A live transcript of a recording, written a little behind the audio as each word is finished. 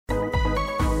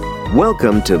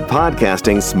Welcome to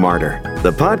Podcasting Smarter,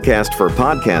 the podcast for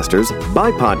podcasters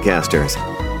by podcasters.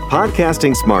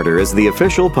 Podcasting Smarter is the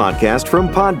official podcast from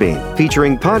Podbean,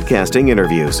 featuring podcasting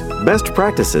interviews, best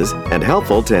practices, and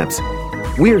helpful tips.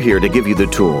 We're here to give you the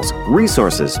tools,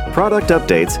 resources, product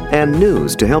updates, and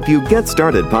news to help you get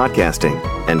started podcasting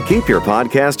and keep your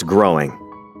podcast growing.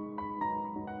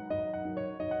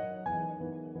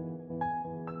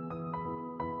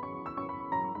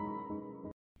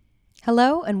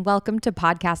 Hello and welcome to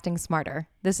Podcasting Smarter.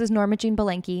 This is Norma Jean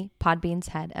Belenke, Podbean's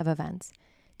head of events.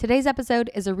 Today's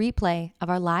episode is a replay of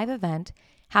our live event,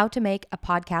 How to Make a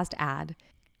Podcast Ad,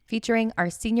 featuring our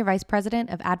Senior Vice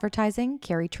President of Advertising,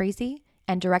 Carrie Tracy,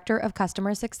 and Director of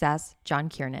Customer Success, John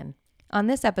Kiernan. On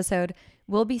this episode,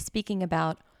 we'll be speaking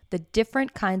about the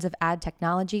different kinds of ad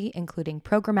technology, including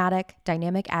programmatic,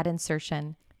 dynamic ad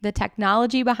insertion, the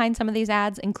technology behind some of these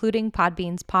ads, including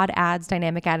Podbean's Pod Ads,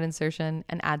 Dynamic Ad Insertion,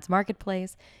 and Ads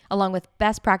Marketplace, along with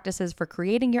best practices for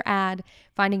creating your ad,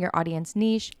 finding your audience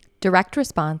niche, direct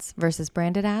response versus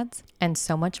branded ads, and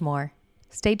so much more.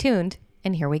 Stay tuned,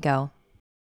 and here we go.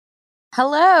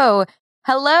 Hello,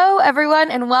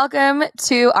 everyone, and welcome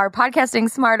to our Podcasting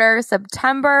Smarter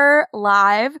September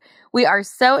Live. We are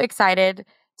so excited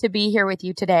to be here with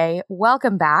you today.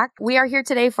 Welcome back. We are here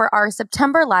today for our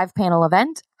September live panel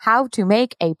event, How to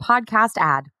Make a Podcast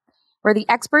Ad, where the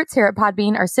experts here at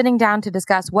Podbean are sitting down to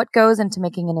discuss what goes into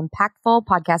making an impactful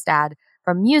podcast ad,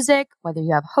 from music, whether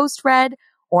you have host read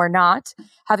or not,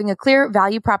 having a clear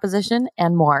value proposition,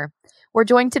 and more. We're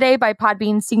joined today by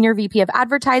Podbean's Senior VP of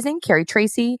Advertising, Carrie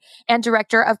Tracy, and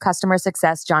Director of Customer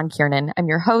Success, John Kiernan. I'm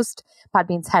your host,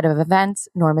 Podbean's Head of Events,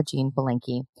 Norma Jean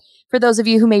Belenke. For those of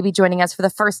you who may be joining us for the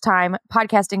first time,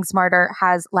 Podcasting Smarter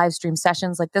has live stream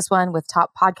sessions like this one with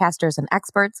top podcasters and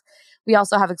experts. We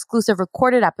also have exclusive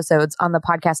recorded episodes on the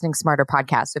Podcasting Smarter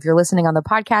podcast. So if you're listening on the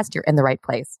podcast, you're in the right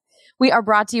place. We are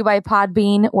brought to you by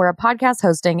Podbean. We're a podcast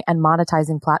hosting and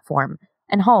monetizing platform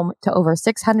and home to over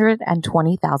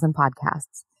 620,000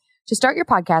 podcasts. To start your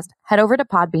podcast, head over to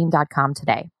podbean.com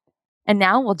today. And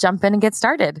now we'll jump in and get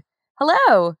started.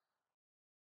 Hello.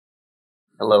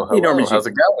 Hello. Hey, Norma, how's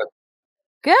it going?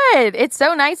 Good. It's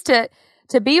so nice to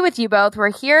be with you both.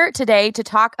 We're here today to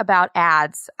talk about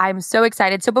ads. I'm so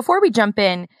excited. So before we jump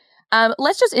in,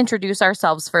 let's just introduce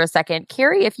ourselves for a second.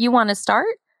 Carrie, if you want to start.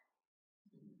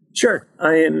 Sure.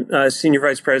 I am Senior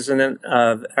Vice President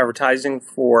of Advertising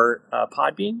for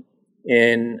Podbean,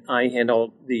 and I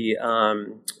handle the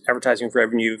advertising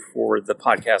revenue for the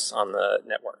podcasts on the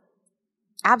network.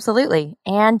 Absolutely.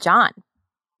 And John.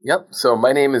 Yep. So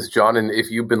my name is John, and if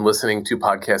you've been listening to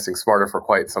Podcasting Smarter for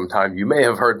quite some time, you may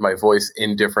have heard my voice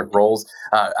in different roles.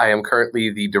 I am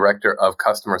currently the Director of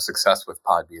Customer Success with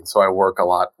Podbean, so I work a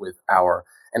lot with our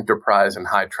enterprise and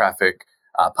high traffic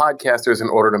podcasters in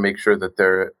order to make sure that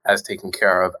they're as taken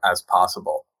care of as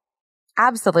possible.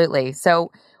 Absolutely.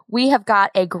 So we have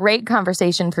got a great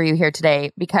conversation for you here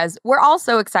today because we're all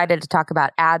so excited to talk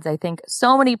about ads. I think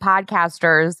so many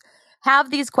podcasters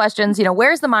have these questions,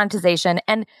 where's the monetization?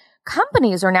 And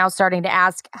companies are now starting to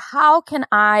ask, how can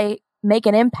I make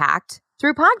an impact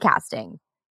through podcasting?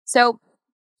 So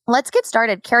let's get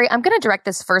started. Carrie, I'm going to direct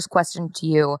this first question to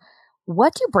you.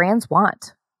 What do brands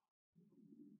want?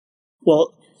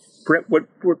 Well,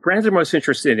 what brands are most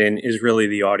interested in is really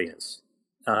the audience.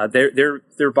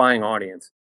 They're buying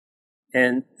audience,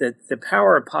 and the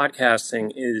power of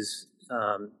podcasting is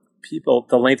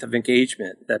the length of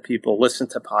engagement that people listen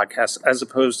to podcasts as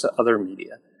opposed to other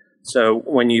media. So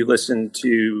when you listen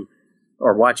to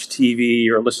or watch TV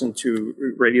or listen to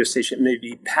radio station, it may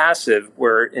be passive,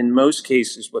 where in most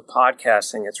cases with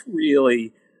podcasting, it's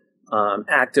really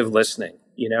active listening.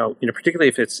 Particularly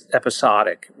if it's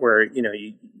episodic, where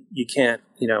you can't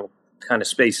kind of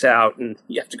space out and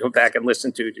you have to go back and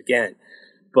listen to it again.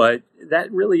 But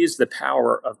that really is the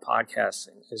power of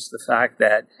podcasting, is the fact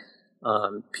that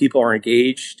people are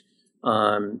engaged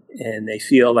and they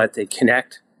feel that they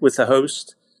connect with the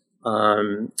host.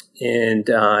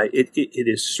 It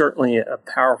is certainly a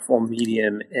powerful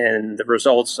medium, and the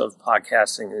results of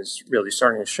podcasting is really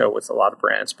starting to show with a lot of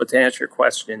brands. But to answer your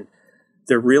question,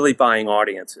 they're really buying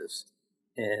audiences.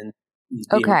 And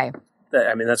okay.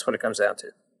 That's what it comes down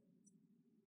to.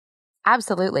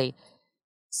 Absolutely.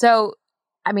 So,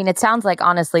 it sounds like,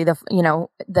 honestly, the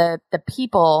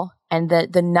people and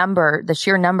the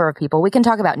sheer number of people, we can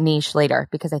talk about niche later,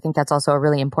 because I think that's also a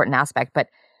really important aspect. But,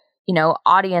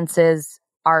 audiences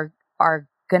are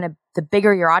going to, the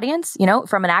bigger your audience,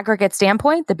 from an aggregate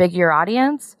standpoint, the bigger your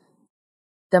audience,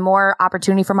 the more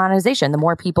opportunity for monetization, the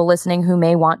more people listening who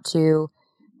may want to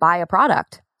buy a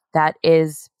product that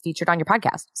is featured on your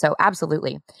podcast. So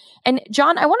absolutely. And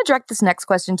John, I want to direct this next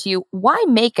question to you. Why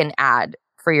make an ad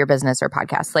for your business or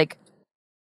podcast? Like,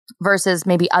 versus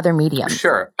maybe other mediums?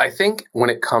 Sure. I think when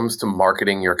it comes to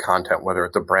marketing your content, whether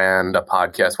it's a brand, a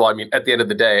podcast, well, I mean, at the end of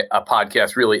the day, a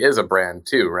podcast really is a brand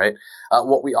too, right?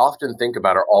 What we often think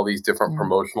about are all these different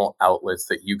promotional outlets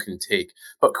that you can take.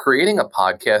 But creating a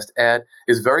podcast ad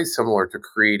is very similar to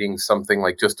creating something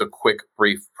like just a quick,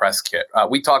 brief press kit.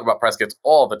 We talk about press kits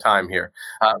all the time here.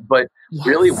 But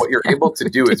really what you're able to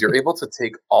do is you're able to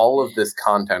take all of this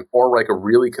content or like a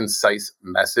really concise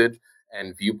message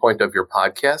and viewpoint of your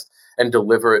podcast and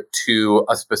deliver it to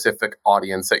a specific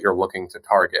audience that you're looking to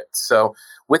target. So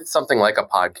with something like a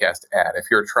podcast ad, if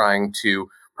you're trying to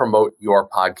promote your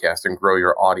podcast and grow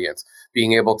your audience,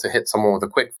 being able to hit someone with a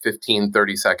quick 15,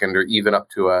 30 second, or even up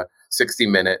to a 60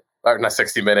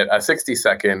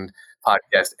 second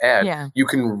podcast ad, you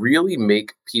can really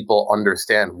make people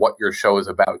understand what your show is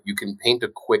about. You can paint a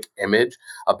quick image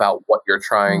about what you're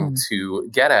trying to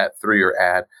get at through your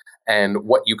ad. And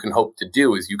what you can hope to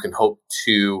do is you can hope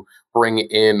to bring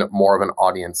in more of an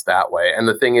audience that way. And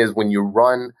the thing is, when you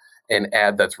run an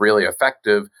ad that's really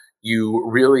effective, you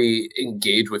really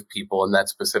engage with people in that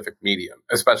specific medium,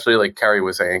 especially like Carrie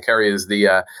was saying. Carrie is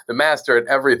the master at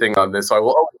everything on this, so I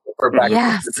will always refer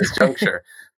back to this juncture.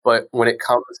 But when it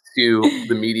comes to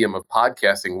the medium of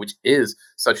podcasting, which is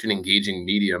such an engaging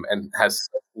medium and has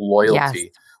such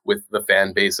loyalty with the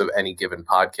fan base of any given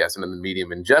podcast and in the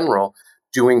medium in general,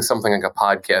 doing something like a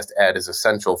podcast ad is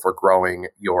essential for growing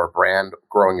your brand,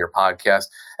 growing your podcast,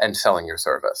 and selling your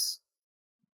service.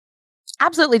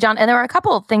 Absolutely, John. And there are a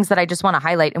couple of things that I just want to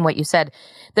highlight in what you said.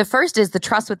 The first is the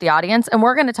trust with the audience. And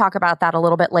we're going to talk about that a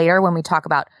little bit later when we talk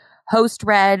about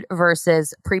host-read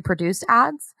versus pre-produced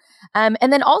ads. And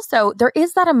then also there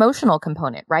is that emotional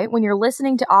component, right? When you're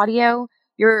listening to audio,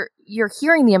 you're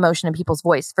hearing the emotion in people's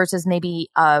voice versus maybe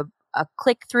a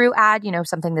click-through ad,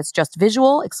 something that's just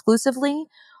visual exclusively,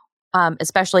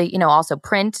 especially, also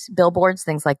print, billboards,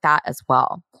 things like that as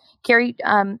well. Carrie,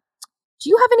 do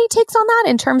you have any takes on that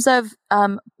in terms of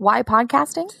why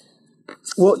podcasting?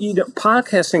 Well,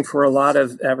 podcasting for a lot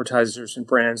of advertisers and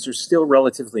brands are still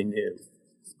relatively new.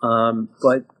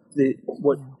 But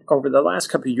what over the last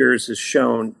couple of years has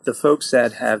shown the folks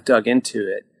that have dug into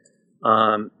it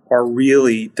are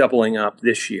really doubling up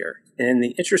this year. And the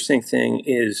interesting thing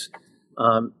is,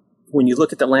 when you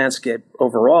look at the landscape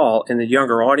overall in the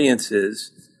younger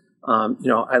audiences,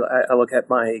 I look at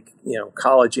my,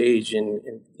 college age and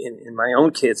my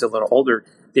own kids a little older,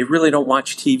 they really don't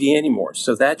watch TV anymore.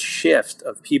 So that shift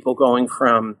of people going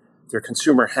from their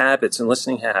consumer habits and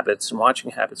listening habits and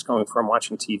watching habits, going from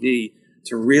watching TV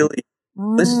to really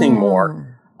listening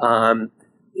more,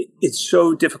 it's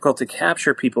so difficult to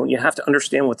capture people. And you have to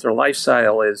understand what their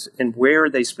lifestyle is and where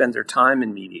they spend their time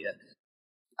in media.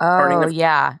 Oh,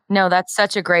 yeah. No, that's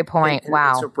such a great point.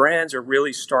 Wow. And so brands are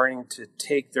really starting to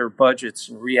take their budgets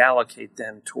and reallocate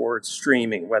them towards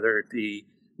streaming, whether it be,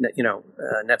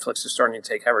 Netflix is starting to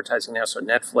take advertising now. So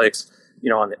Netflix,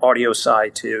 on the audio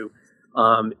side too.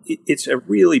 It's a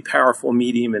really powerful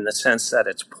medium in the sense that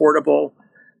it's portable,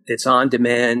 it's on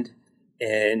demand,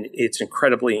 and it's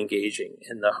incredibly engaging.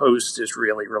 And the host is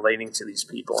really relating to these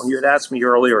people. And you had asked me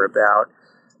earlier about,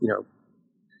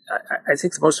 I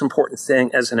think the most important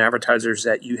thing as an advertiser is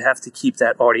that you have to keep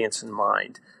that audience in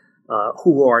mind.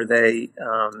 Who are they,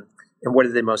 and what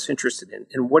are they most interested in?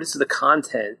 And what is the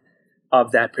content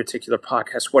of that particular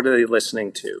podcast? What are they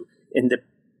listening to? And the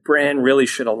brand really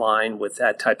should align with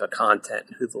that type of content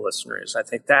and who the listener is. I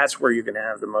think that's where you're going to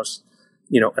have the most,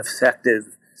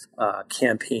 effective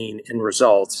campaign and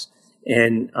results.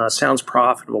 And Sounds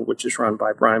Profitable, which is run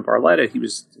by Brian Barletta, he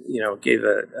was, gave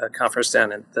a conference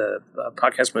down at the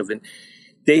podcast movement.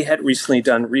 They had recently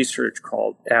done research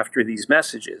called After These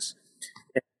Messages.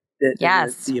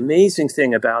 The amazing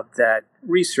thing about that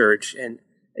research, and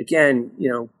again,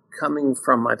 coming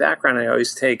from my background, I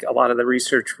always take a lot of the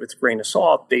research with a grain of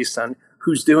salt based on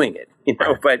who's doing it,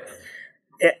 but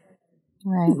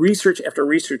research after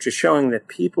research is showing that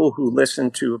people who listen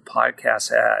to a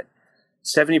podcast ad,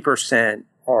 70%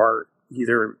 are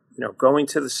either going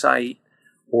to the site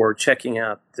or checking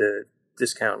out the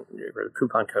discount or the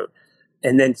coupon code,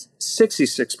 and then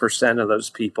 66% of those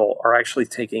people are actually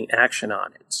taking action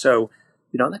on it. So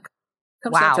that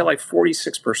comes out to like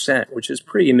 46%, which is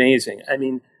pretty amazing. I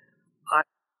mean,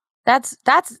 that's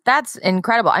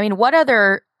incredible. I mean, what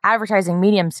other advertising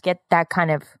mediums get that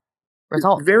kind of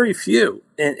result? Very few,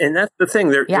 and that's the thing.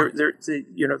 There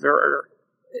are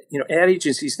ad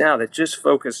agencies now that just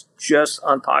focus just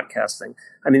on podcasting.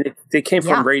 I mean, they came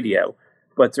from radio,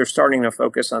 but they're starting to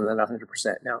focus on that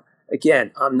 100%. Now,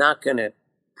 again, I'm not going to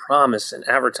promise an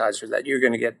advertiser that you're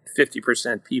going to get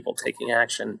 50% people taking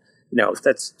action,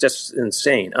 that's just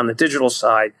insane. On the digital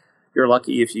side, you're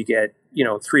lucky if you get,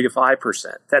 3 to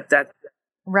 5%. That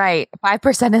Right.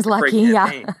 5% is lucky.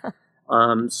 Yeah.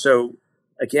 So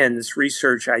again, this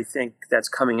research, I think that's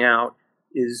coming out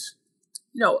is,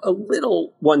 a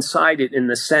little one-sided in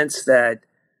the sense that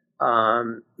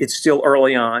it's still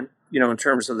early on, in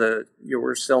terms of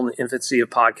we're still in the infancy of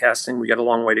podcasting. We got a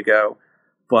long way to go.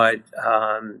 But,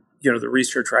 the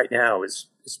research right now is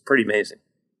pretty amazing.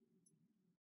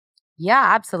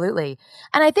 Yeah, absolutely.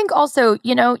 And I think also,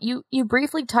 you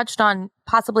briefly touched on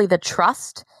possibly the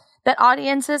trust that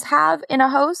audiences have in a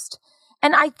host.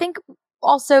 And I think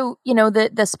also,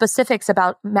 the specifics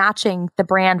about matching the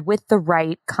brand with the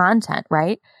right content,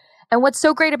 right? And what's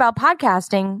so great about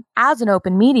podcasting as an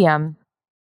open medium,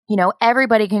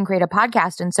 everybody can create a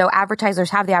podcast. And so advertisers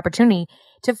have the opportunity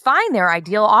to find their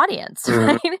ideal audience,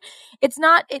 right? It's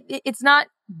not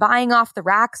buying off the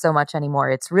rack so much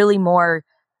anymore. It's really more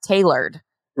tailored,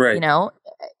 right?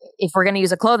 If we're going to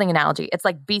use a clothing analogy, it's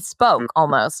like bespoke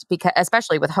almost, because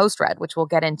especially with HostRed, which we'll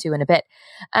get into in a bit.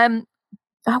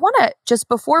 I want to just,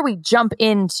 before we jump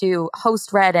into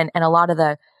HostRed and a lot of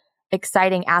the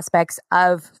exciting aspects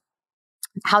of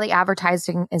how the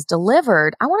advertising is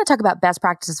delivered, I want to talk about best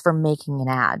practices for making an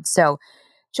ad. So,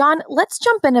 John, let's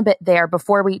jump in a bit there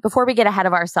before we get ahead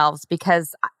of ourselves,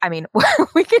 because I mean,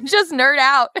 we can just nerd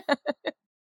out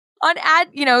on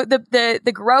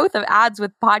the growth of ads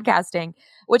with podcasting,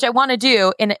 which I want to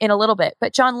do in a little bit.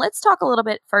 But John, let's talk a little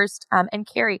bit first, and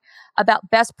Carrie, about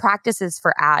best practices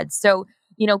for ads. So,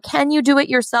 can you do it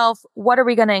yourself? What are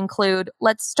we going to include?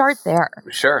 Let's start there.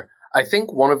 Sure. I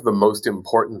think one of the most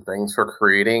important things for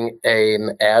creating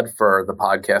an ad for the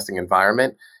podcasting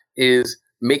environment is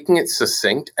making it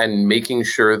succinct and making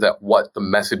sure that what the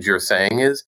message you're saying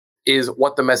is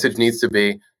what the message needs to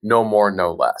be, no more,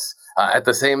 no less. At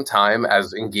the same time,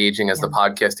 as engaging as the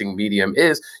podcasting medium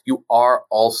is, you are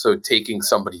also taking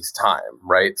somebody's time,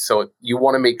 right? So you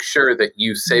want to make sure that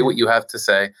you say what you have to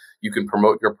say, you can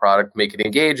promote your product, make it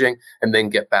engaging, and then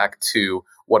get back to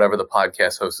whatever the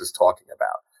podcast host is talking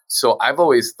about. So I've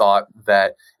always thought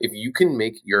that if you can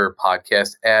make your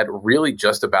podcast ad really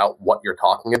just about what you're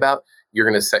talking about, you're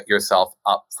going to set yourself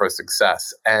up for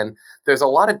success. And there's a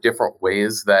lot of different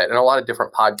ways and a lot of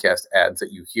different podcast ads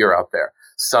that you hear out there.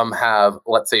 Some have,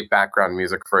 let's say, background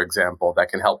music, for example, that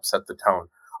can help set the tone.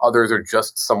 Others are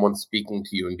just someone speaking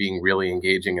to you and being really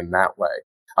engaging in that way.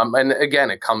 And again,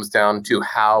 it comes down to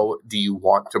how do you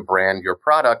want to brand your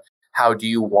product? How do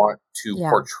you want to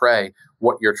portray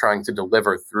what you're trying to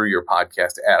deliver through your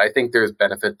podcast ad? I think there's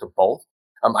benefit to both.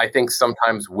 I think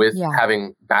sometimes with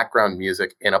having background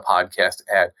music in a podcast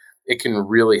ad, it can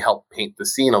really help paint the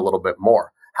scene a little bit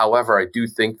more. However, I do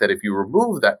think that if you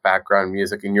remove that background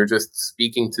music and you're just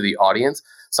speaking to the audience,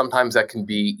 sometimes that can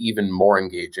be even more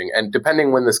engaging. And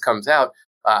depending when this comes out,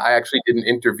 I actually did an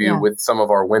interview with some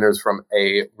of our winners from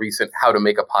a recent How to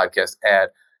Make a Podcast Ad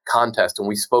contest, and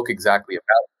we spoke exactly about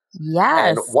it.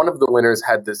 Yes. And one of the winners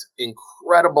had this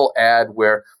incredible ad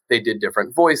where they did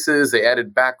different voices, they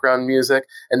added background music,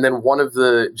 and then one of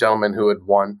the gentlemen who had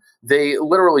won, they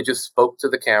literally just spoke to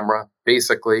the camera,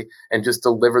 basically, and just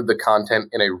delivered the content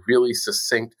in a really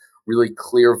succinct, really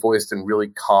clear-voiced, and really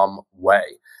calm way.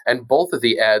 And both of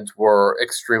the ads were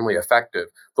extremely effective.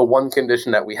 The one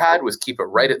condition that we had was keep it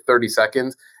right at 30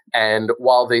 seconds. And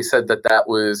while they said that that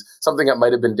was something that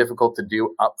might have been difficult to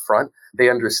do up front, they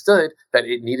understood that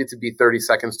it needed to be 30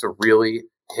 seconds to really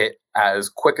hit as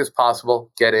quick as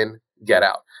possible, get in, get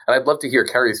out. And I'd love to hear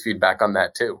Carrie's feedback on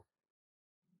that too.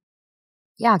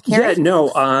 Yeah, Carrie? Yeah,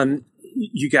 no,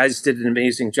 you guys did an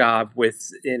amazing job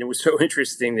and it was so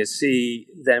interesting to see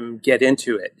them get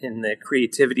into it and the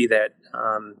creativity that,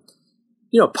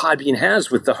 Podbean has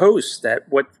with the hosts, that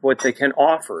what they can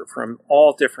offer from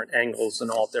all different angles and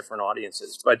all different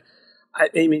audiences. But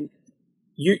I mean,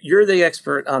 you're the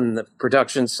expert on the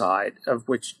production side, of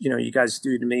which, you guys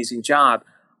do an amazing job.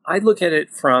 I look at it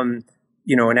from,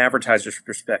 an advertiser's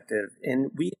perspective,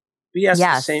 and we ask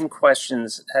the same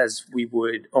questions as we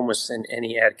would almost in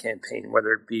any ad campaign,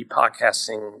 whether it be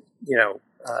podcasting,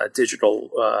 digital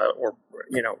or,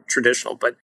 traditional.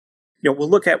 But, we'll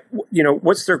look at,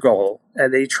 what's their goal? Are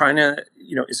they trying to,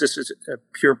 is this a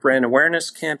pure brand awareness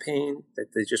campaign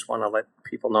that they just want to let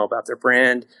people know about their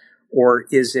brand? Or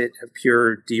is it a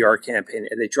pure DR campaign?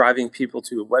 Are they driving people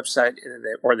to a website,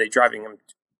 or are they driving them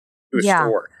to a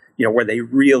store, where they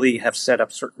really have set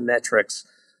up certain metrics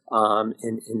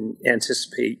and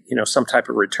anticipate, some type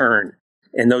of return?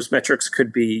 And those metrics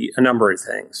could be a number of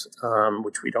things,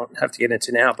 which we don't have to get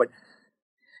into now. But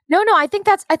No, I think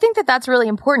that's really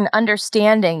important.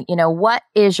 Understanding, what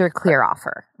is your clear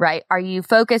offer, right? Are you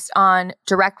focused on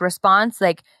direct response?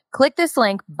 Like, click this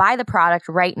link, buy the product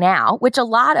right now, which a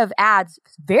lot of ads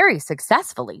very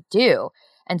successfully do.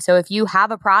 And so if you have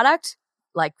a product,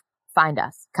 like, find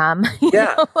us, come,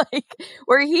 like,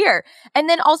 we're here. And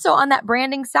then also on that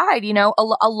branding side,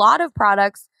 a lot of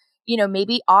products,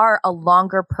 maybe are a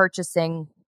longer purchasing,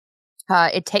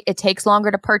 it takes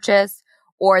longer to purchase,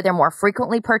 or they're more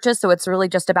frequently purchased. So it's really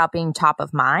just about being top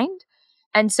of mind.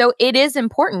 And so it is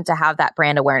important to have that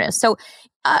brand awareness. So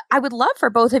I would love for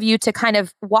both of you to kind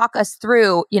of walk us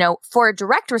through, for a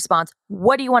direct response,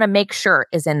 what do you want to make sure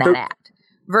is in that ad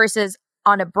versus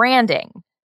on a branding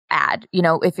ad?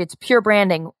 If it's pure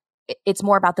branding, it's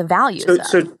more about the values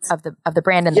of the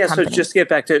brand and the company. So just to get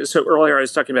back to, so earlier I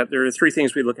was talking about, there are three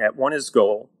things we look at. One is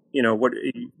goal. What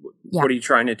are you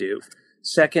trying to do?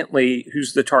 Secondly,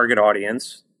 who's the target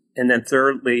audience? And then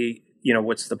thirdly,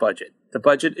 what's the budget? The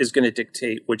budget is going to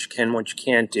dictate what you can, what you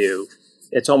can't do.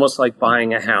 It's almost like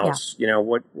buying a house. Yeah.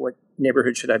 What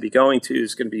neighborhood should I be going to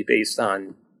is going to be based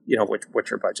on, what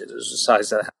your budget is, the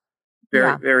size of the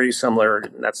house. Very similar.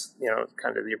 And that's,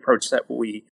 kind of the approach that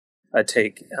we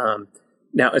take.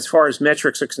 Now, as far as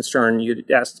metrics are concerned, you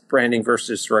asked branding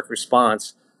versus direct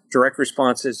response. Direct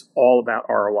response is all about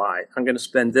ROI. I'm going to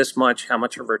spend this much. How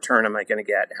much of a return am I going to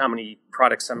get? How many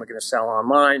products am I going to sell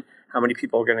online? How many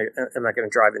people am I going to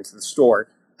drive into the store?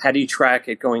 How do you track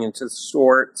it going into the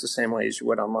store? It's the same way as you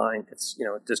would online. It's,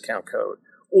 a discount code.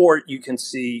 Or you can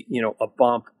see, a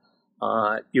bump.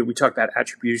 We talk about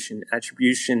attribution.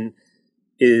 Attribution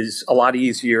is a lot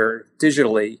easier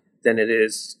digitally than it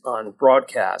is on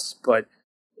broadcast.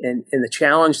 And the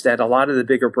challenge that a lot of the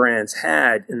bigger brands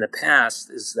had in the past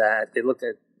is that they looked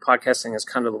at podcasting as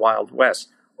kind of the Wild West.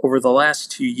 Over the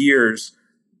last 2 years,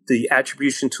 the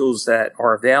attribution tools that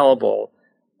are available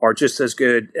are just as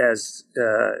good as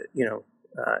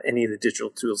any of the digital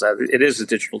tools. It is a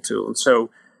digital tool. And so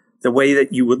the way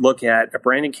that you would look at a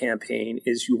branding campaign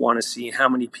is you want to see how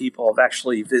many people have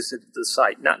actually visited the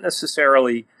site, not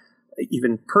necessarily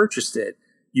even purchased it.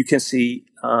 You can see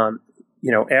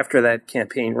after that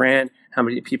campaign ran, how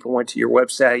many people went to your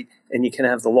website, and you can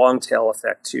have the long tail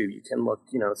effect too. You can look,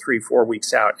 3-4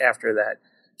 weeks out after that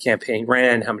campaign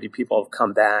ran, how many people have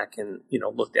come back and,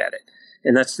 looked at it.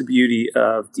 And that's the beauty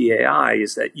of DAI,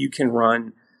 is that you can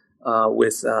run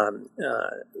with,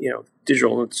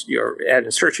 digital, your ad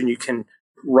insertion, you can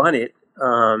run it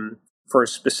for a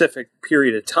specific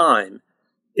period of time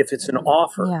if it's an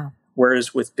offer. Yeah.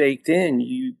 Whereas with baked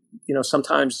in,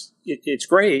 sometimes it's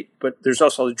great, but there's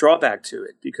also a drawback to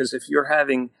it, because if you're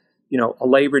having, a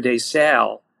Labor Day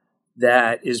sale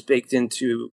that is baked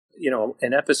into,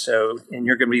 an episode, and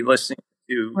you're going to be listening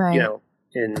to,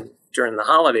 during the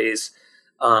holidays,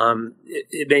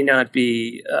 it may not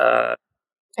be.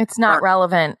 It's not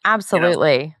relevant.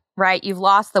 Absolutely. Right. You've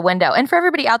lost the window. And for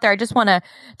everybody out there, I just want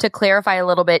to clarify a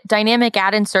little bit. Dynamic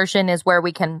ad insertion is where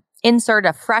we can insert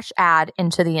a fresh ad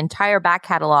into the entire back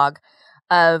catalog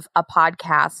of a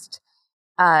podcast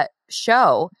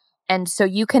show. And so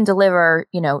you can deliver,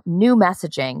 new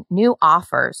messaging, new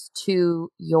offers to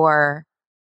your,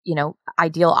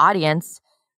 ideal audience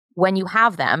when you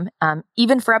have them,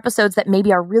 even for episodes that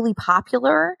maybe are really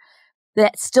popular,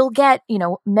 that still get,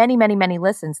 many, many, many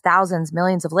listens, thousands,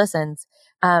 millions of listens.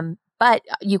 But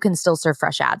you can still serve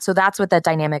fresh ads. So that's what that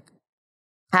dynamic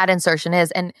ad insertion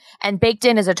is. And baked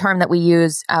in is a term that we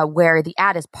use where the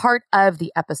ad is part of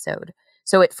the episode.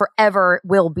 So it forever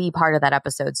will be part of that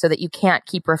episode, so that you can't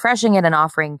keep refreshing it and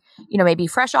offering, maybe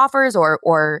fresh offers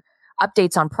or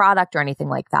updates on product or anything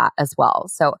like that as well.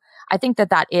 So I think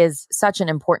that is such an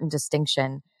important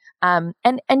distinction.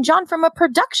 And John, from a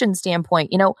production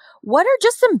standpoint, what are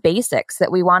just some basics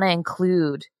that we want to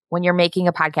include when you're making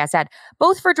a podcast ad,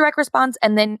 both for direct response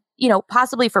and then,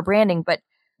 possibly for branding, but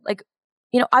like,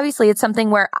 obviously it's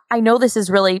something where I know this is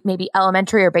really maybe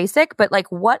elementary or basic, but like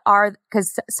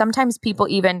because sometimes people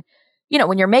even,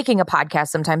 when you're making a podcast,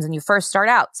 sometimes when you first start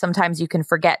out, sometimes you can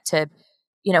forget to,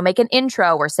 make an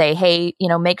intro or say, hey,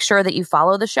 make sure that you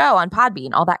follow the show on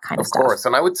Podbean, all that kind of stuff. Of course.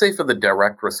 And I would say for the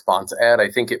direct response ad, I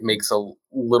think it makes a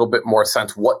little bit more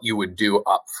sense what you would do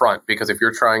up front, because if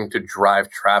you're trying to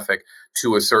drive traffic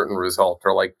to a certain result,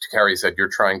 or like Carrie said, you're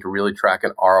trying to really track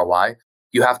an ROI,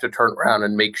 you have to turn around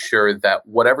and make sure that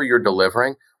whatever you're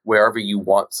delivering, wherever you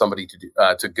want somebody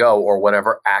to go, or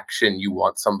whatever action you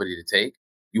want somebody to take,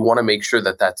 you want to make sure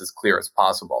that that's as clear as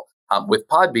possible. With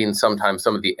Podbean, sometimes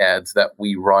some of the ads that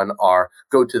we run are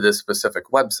go to this specific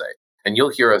website. And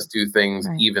you'll hear us do things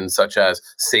even such as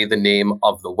say the name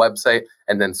of the website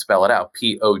and then spell it out,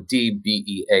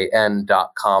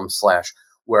 podbean.com/website.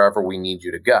 wherever we need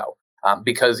you to go.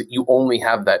 Because you only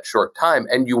have that short time,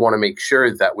 and you want to make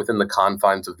sure that within the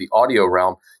confines of the audio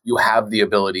realm, you have the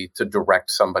ability to direct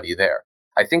somebody there.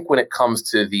 I think when it comes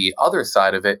to the other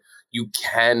side of it, you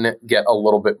can get a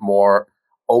little bit more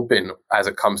open as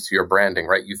it comes to your branding,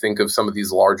 right? You think of some of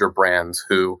these larger brands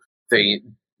who they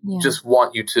just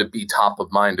want you to be top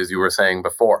of mind, as you were saying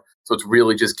before. So it's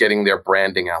really just getting their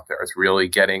branding out there. It's really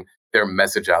getting their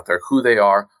message out there, who they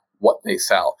are, what they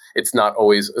sell. It's not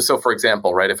always, so for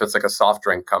example, right, if it's like a soft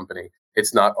drink company,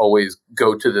 it's not always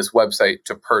go to this website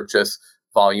to purchase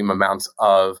volume amounts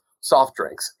of soft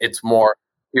drinks. It's more,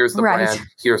 here's the brand,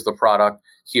 here's the product,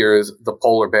 here's the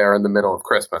polar bear in the middle of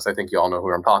Christmas. I think you all know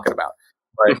who I'm talking about.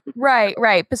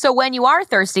 Right. So when you are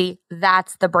thirsty,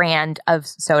 that's the brand of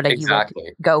soda you would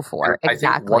go for. I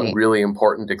think one really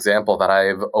important example that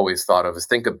I've always thought of is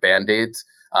think of Band-Aids.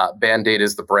 Band-Aid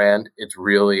is the brand. It's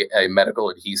really a medical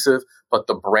adhesive, but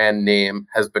the brand name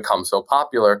has become so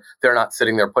popular, they're not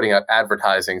sitting there putting out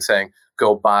advertising saying,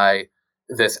 go buy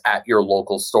this at your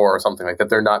local store or something like that.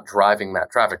 They're not driving that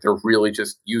traffic. They're really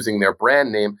just using their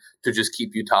brand name to just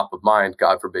keep you top of mind.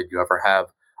 God forbid you ever have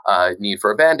need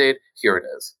for a Band-Aid, here it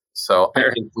is. So I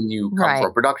think when you come from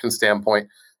a production standpoint,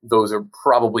 those are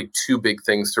probably two big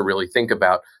things to really think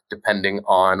about depending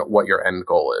on what your end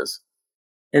goal is.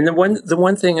 And the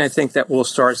one thing I think that we'll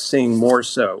start seeing more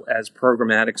so as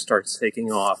programmatic starts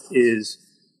taking off is,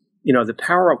 the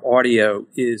power of audio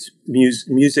is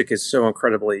music is so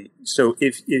incredibly, so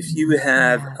if you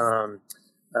have a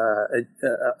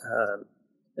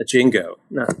jingo,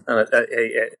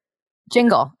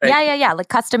 jingle. Like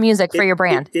custom music for your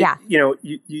brand.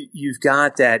 You've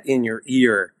got that in your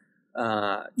ear,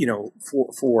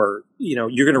 for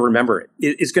you're going to remember it.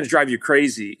 It's going to drive you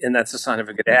crazy. And that's a sign of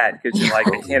a good ad because you're like,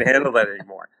 I can't handle that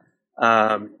anymore.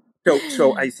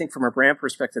 So I think from a brand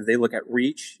perspective, they look at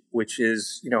reach, which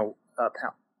is,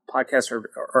 podcasts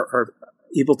are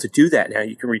able to do that now.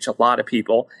 You can reach a lot of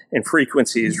people, and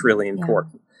frequency is really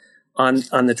important. On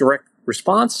the direct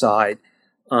response side,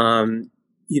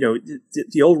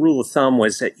 the old rule of thumb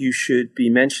was that you should be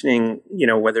mentioning,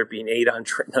 whether it be an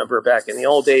 800 number back in the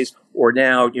old days or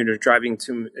now, driving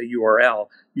to a URL,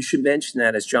 you should mention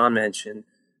that, as John mentioned,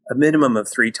 a minimum of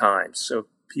 3 times. So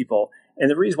people, and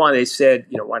the reason why they said,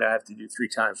 why do I have to do 3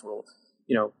 times? Well,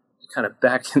 kind of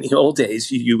back in the old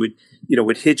days, you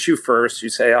would hit you first.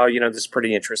 You'd say, oh, this is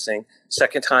pretty interesting.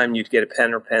 Second time, you'd get a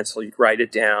pen or pencil, you'd write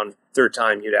it down. Third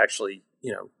time, you'd actually,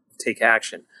 take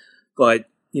action. But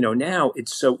now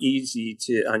it's so easy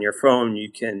to, on your phone,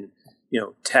 you can,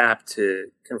 tap to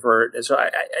convert. And so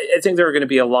I think there are going to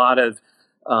be a lot of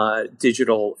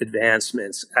digital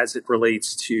advancements as it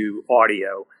relates to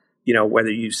audio,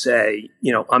 whether you say,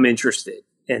 I'm interested,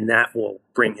 and that will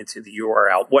bring it to the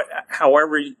URL.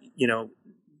 However,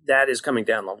 that is coming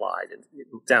down the line.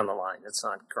 It's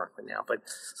not currently now, but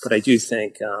I do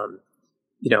think, and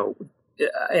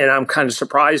I'm kind of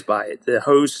surprised by it. The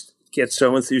host get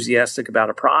so enthusiastic about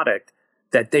a product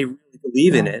that they really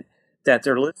believe in it, that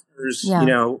their listeners,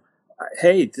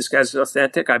 hey, this guy's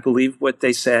authentic. I believe what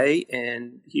they say,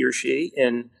 and he or she,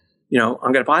 and, I'm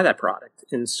going to buy that product.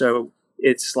 And so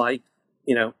it's like,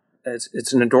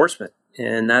 it's an endorsement.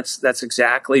 And that's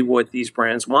exactly what these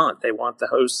brands want. They want the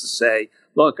host to say,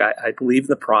 look, I believe in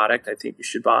the product. I think you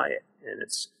should buy it. And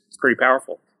it's pretty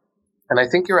powerful. And I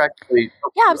think you're actually...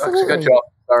 Yeah, absolutely.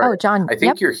 Oh, John. I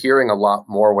think you're hearing a lot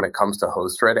more when it comes to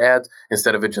host-read ads.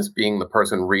 Instead of it just being the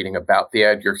person reading about the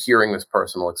ad, you're hearing this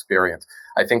personal experience.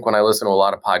 I think when I listen to a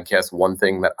lot of podcasts, one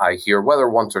thing that I hear, whether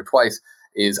once or twice,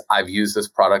 is I've used this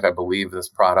product, I believe this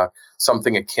product,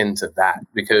 something akin to that.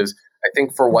 Because I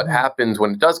think for what happens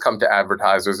when it does come to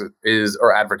advertisers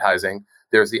or advertising,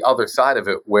 there's the other side of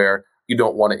it where you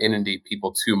don't want to inundate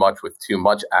people too much with too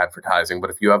much advertising. But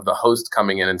if you have the host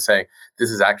coming in and saying, this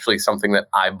is actually something that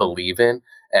I believe in,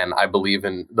 and I believe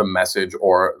in the message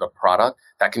or the product,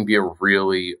 that can be a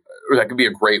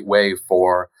great way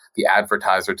for the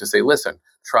advertiser to say, listen,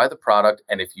 try the product.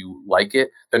 And if you like it,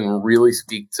 then really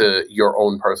speak to your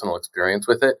own personal experience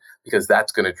with it, because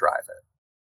that's going to drive it.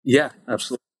 Yeah,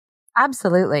 absolutely.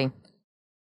 Absolutely.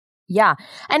 Yeah.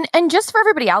 And just for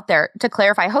everybody out there, to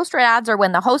clarify, host-read ads are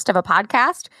when the host of a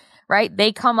podcast, right,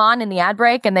 they come on in the ad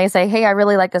break and they say, hey, I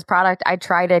really like this product. I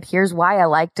tried it. Here's why I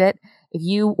liked it. If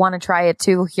you want to try it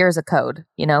too, here's a code,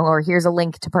 or here's a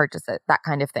link to purchase it, that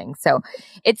kind of thing. So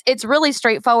it's really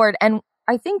straightforward. And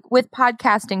I think with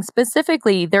podcasting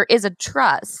specifically, there is a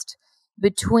trust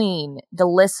between the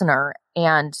listener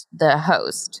and the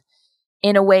host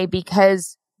in a way,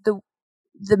 because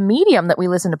the medium that we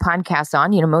listen to podcasts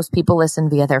on, most people listen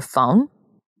via their phone,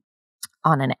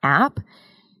 on an app.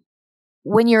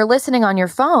 when you're listening on your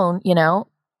phone,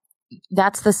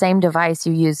 that's the same device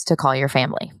you use to call your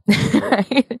family.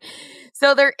 Right?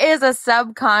 So there is a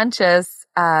subconscious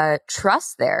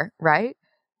trust there, right?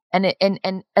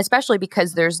 And especially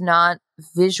because there's not a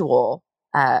visual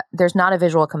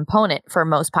component for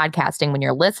most podcasting when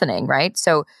you're listening, right?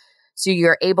 So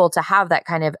you're able to have that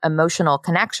kind of emotional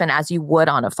connection as you would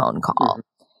on a phone call.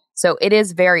 Mm-hmm. So it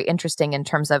is very interesting in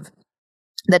terms of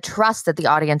the trust that the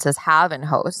audiences have in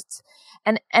hosts.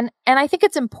 And I think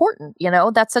it's important,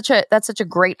 that's such a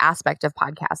great aspect of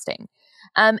podcasting.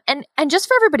 And just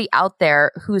for everybody out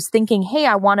there who's thinking, hey,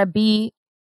 I want to be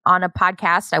on a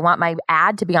podcast. I want my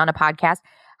ad to be on a podcast.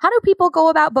 How do people go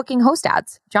about booking host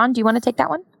ads? John, do you want to take that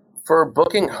one? For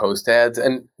booking host ads,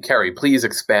 and Carrie, please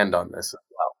expand on this as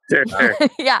well. Sure.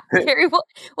 Yeah, Carrie,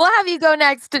 we'll have you go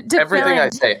next. To everything I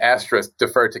say, asterisk,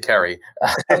 defer to Carrie.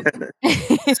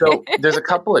 So there's a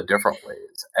couple of different ways.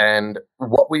 And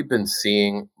what we've been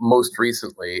seeing most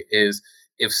recently is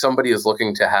if somebody is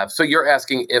looking to have, so you're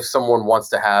asking if someone wants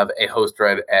to have a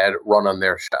host-read ad run on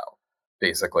their show,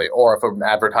 basically, or if an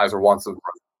advertiser wants to.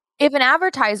 If an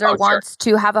advertiser wants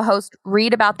to have a host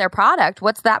read about their product,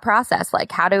 what's that process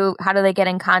like? How do they get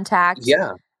in contact?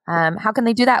 Yeah. How can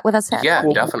they do that with us? Yeah,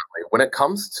 definitely. When it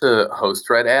comes to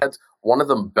host-read ads, one of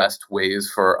the best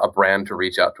ways for a brand to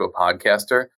reach out to a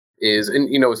podcaster is, and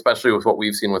especially with what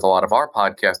we've seen with a lot of our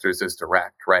podcasters, is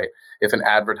direct, right? If an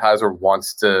advertiser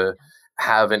wants to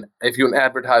if an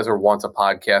advertiser wants a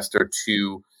podcaster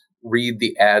to read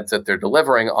the ads that they're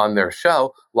delivering on their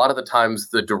show, a lot of the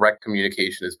times the direct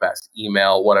communication is best,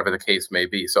 email, whatever the case may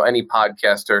be. So any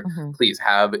podcaster, please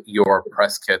have your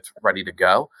press kits ready to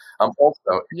go.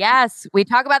 Also, yes, we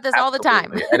talk about this all the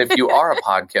time. And if you are a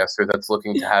podcaster that's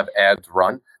looking to have ads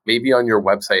run, maybe on your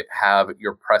website, have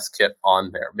your press kit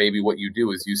on there. Maybe what you do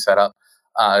is you set up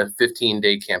a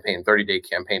 15-day campaign, 30-day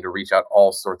campaign to reach out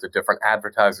all sorts of different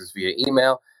advertisers via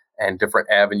email and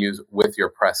different avenues with your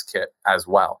press kit as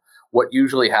well. What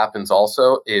usually happens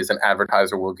also is an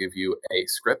advertiser will give you a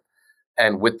script.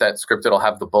 And with that script, it'll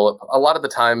have a lot of the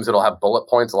times it'll have bullet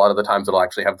points. A lot of the times it'll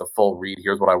actually have the full read.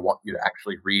 Here's what I want you to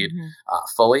actually read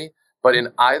fully. But in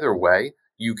either way,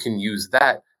 you can use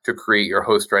that to create your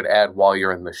host-read ad while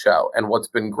you're in the show. And what's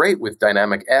been great with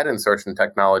dynamic ad insertion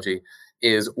technology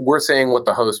is we're saying what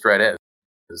the host-read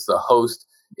is. The host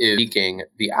is speaking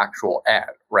the actual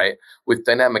ad, right? With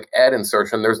dynamic ad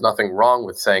insertion, there's nothing wrong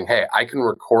with saying, hey, I can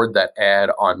record that ad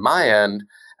on my end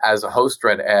as a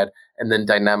host-read ad and then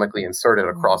dynamically insert it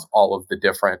across all of the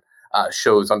different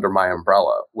shows under my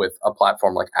umbrella with a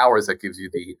platform like ours that gives you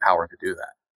the power to do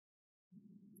that.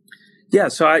 Yeah,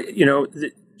 so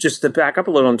just to back up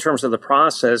a little in terms of the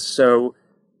process, so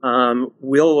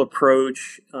we'll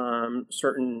approach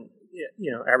certain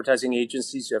advertising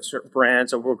agencies. You have certain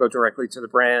brands, and we'll go directly to the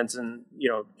brands and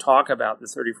talk about the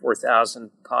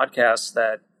 34,000 podcasts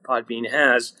that Podbean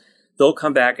has. They'll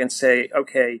come back and say,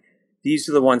 okay, these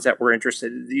are the ones that we're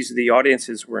interested in. These are the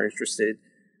audiences we're interested.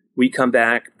 We come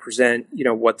back, present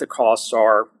what the costs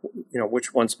are,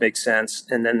 which ones make sense,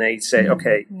 and then they say,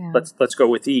 okay, let's go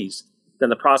with these. Then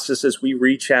the process is we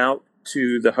reach out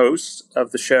to the hosts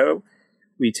of the show.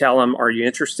 We tell them, are you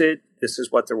interested? This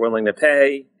is what they're willing to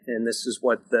pay. And this is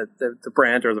what the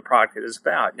brand or the product is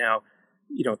about. Now,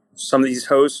 some of these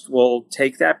hosts will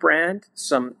take that brand,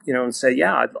 some, and say,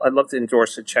 yeah, I'd love to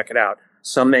endorse it, check it out.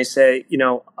 Some may say,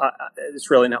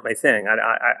 it's really not my thing.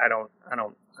 I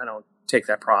don't take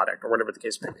that product or whatever the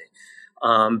case may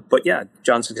be. But yeah,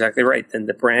 John's exactly right. And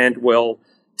the brand will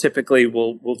typically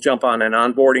jump on an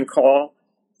onboarding call,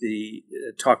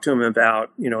 talk to them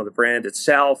about, the brand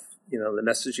itself, the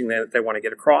messaging that they want to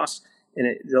get across.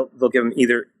 And they'll give them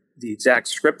either the exact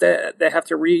script that they have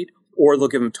to read, or they'll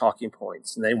give them talking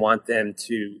points, and they want them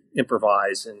to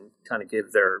improvise and kind of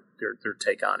give their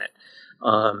take on it.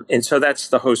 And so that's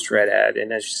the host-read ad.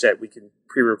 And as you said, we can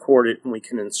pre-record it and we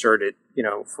can insert it,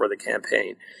 for the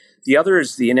campaign. The other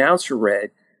is the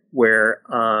announcer-read, where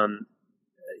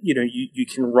you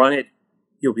can run it.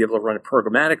 You'll be able to run it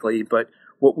programmatically, but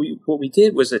what we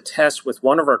did was a test with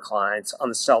one of our clients on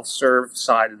the self-serve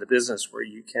side of the business, where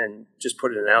you can just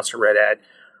put an announcer-read ad,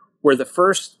 where the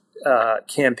first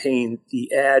campaign,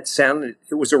 the ad sounded,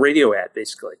 it was a radio ad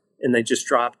basically, and they just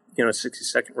dropped a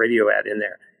 60-second radio ad in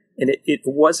there, and it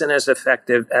wasn't as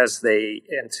effective as they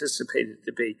anticipated it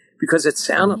to be because it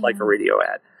sounded like a radio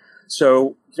ad.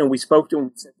 So we spoke to them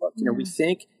and said, look, we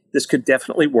think this could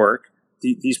definitely work.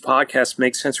 These podcasts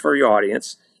make sense for your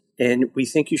audience. And we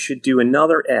think you should do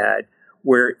another ad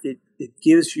where it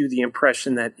gives you the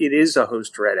impression that it is a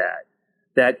host-read ad,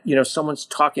 that, someone's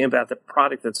talking about the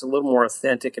product that's a little more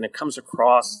authentic and it comes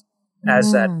across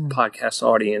as that podcast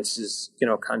audience is,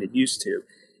 kind of used to.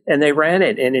 And they ran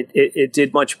it, and it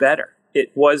did much better.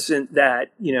 It wasn't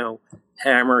that,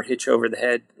 hammer, hitch over the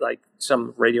head like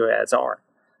some radio ads are.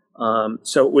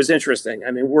 So it was interesting.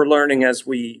 I mean, we're learning as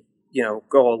we,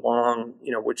 go along,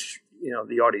 which,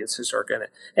 the audiences are going to,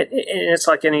 and it's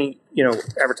like any,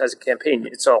 advertising campaign.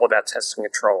 It's all about test and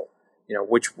control,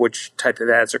 which type of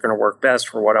ads are going to work best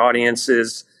for what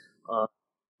audiences.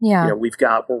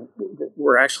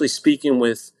 We're actually speaking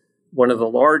with one of the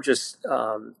largest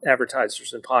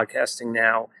advertisers in podcasting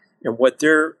now, and what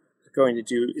they're going to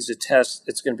do is a test.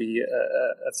 It's going to be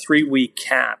a 3-week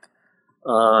cap,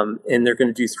 and they're going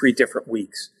to do 3 different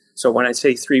weeks. So when I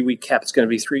say 3-week cap, it's going to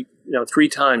be 3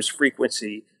 times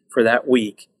frequency for that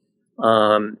week,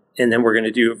 and then we're going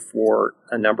to do it for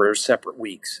a number of separate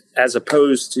weeks, as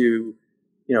opposed to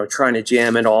trying to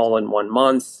jam it all in 1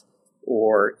 month.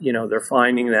 Or, they're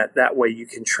finding that way you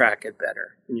can track it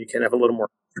better and you can have a little more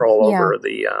control over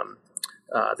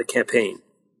the campaign.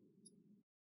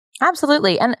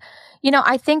 Absolutely. And,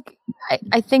 I think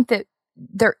that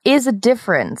there is a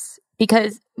difference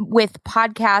because with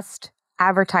podcast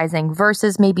advertising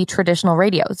versus maybe traditional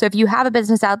radio. So if you have a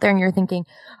business out there and you're thinking,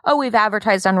 oh, we've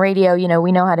advertised on radio,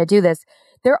 we know how to do this.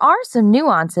 There are some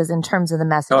nuances in terms of the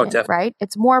messaging, right?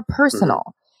 It's more personal.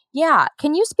 Mm-hmm. Yeah.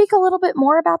 Can you speak a little bit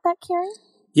more about that, Kieran?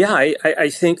 Yeah, I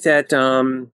think that,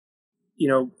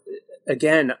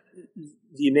 again,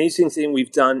 the amazing thing,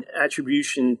 we've done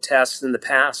attribution tests in the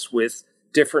past with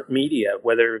different media,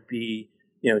 whether it be,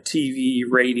 TV,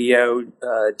 radio,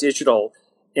 digital.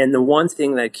 And the one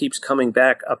thing that keeps coming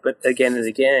back up again and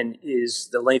again is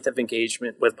the length of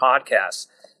engagement with podcasts.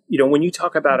 When you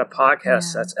talk about a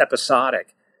podcast that's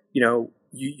episodic,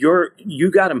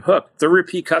 you got them hooked. They're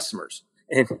repeat customers.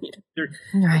 And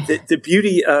the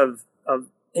beauty of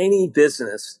any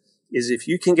business is if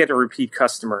you can get a repeat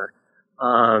customer,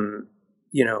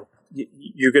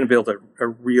 you're going to build a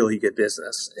really good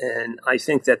business. And I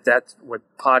think that's what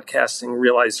podcasting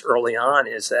realized early on,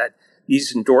 is that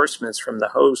these endorsements from the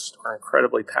host are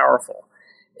incredibly powerful.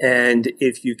 And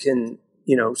if you can,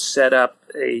 set up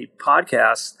a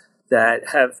podcast that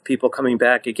have people coming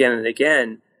back again and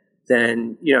again,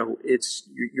 then,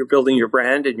 you're building your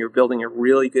brand and you're building a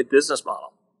really good business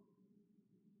model.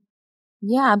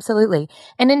 Yeah, absolutely.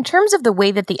 And in terms of the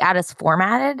way that the ad is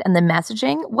formatted and the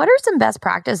messaging, what are some best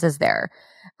practices there?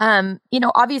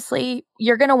 Obviously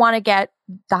you're going to want to get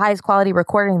the highest quality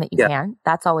recording that you can.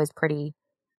 That's always a pretty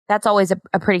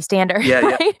standard,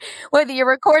 right? Whether you're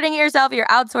recording it yourself, you're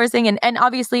outsourcing. And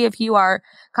obviously if you are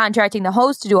contracting the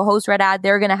host to do a host read ad,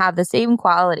 they're going to have the same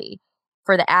quality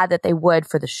for the ad that they would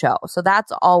for the show. So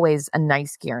that's always a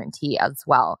nice guarantee as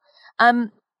well.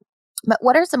 But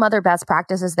what are some other best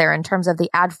practices there in terms of the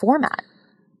ad format?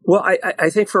 Well, I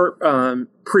think for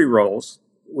pre-rolls,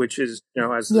 which is,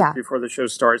 before the show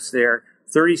starts there,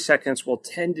 30 seconds will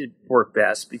tend to work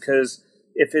best, because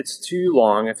if it's too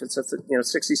long, if it's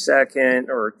 60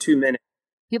 second or 2 minutes,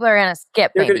 people are going to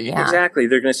skip. Exactly.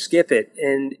 They're going to skip it.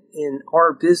 And in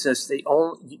our business, the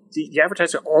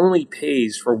advertiser only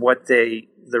pays for what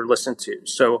they're listened to.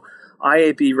 So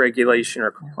IAB regulation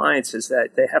or compliance is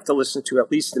that they have to listen to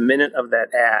at least a minute of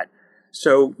that ad.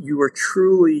 So you are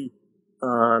truly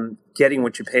getting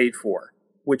what you paid for,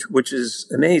 which is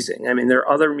amazing. I mean, there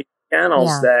are other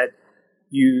channels that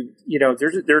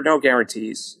there are no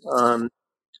guarantees.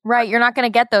 Right. You're not going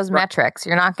to get those metrics.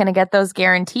 You're not going to get those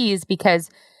guarantees, because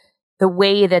the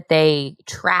way that they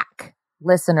track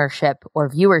listenership or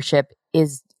viewership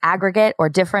is aggregate or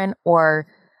different, or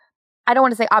I don't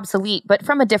want to say obsolete, but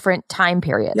from a different time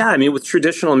period. Yeah. I mean, with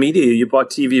traditional media, you bought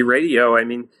TV, radio. I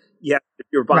mean, if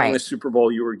you're buying the Super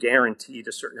Bowl, you were guaranteed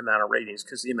a certain amount of ratings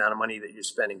because of the amount of money that you're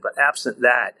spending. But absent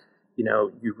that, you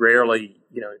rarely,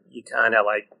 you kind of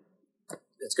like,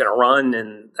 it's going to run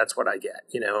and that's what I get,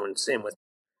 and same with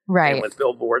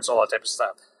billboards, all that type of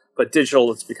stuff. But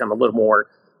digital, it's become a little more,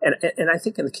 and I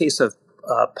think in the case of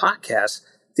podcasts,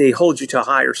 they hold you to a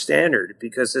higher standard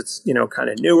because it's, kind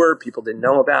of newer. People didn't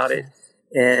know about it.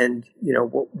 And,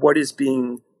 what is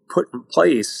being put in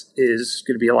place is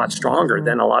going to be a lot stronger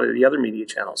than a lot of the other media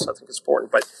channels. So I think it's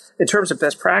important. But in terms of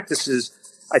best practices,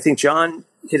 I think John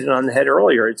hit it on the head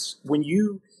earlier. It's when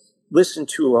you listen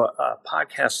to a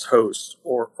podcast host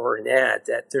or an ad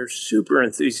that they're super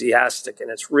enthusiastic and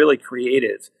it's really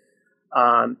creative,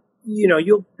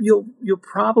 you'll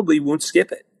probably won't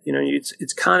skip it.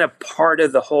 It's kind of part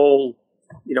of the whole,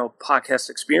 podcast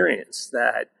experience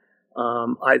that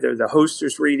either the host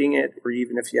is reading it, or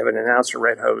even if you have an announcer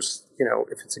read host,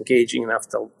 if it's engaging enough,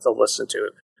 they'll listen to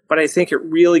it. But I think it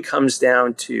really comes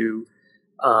down to,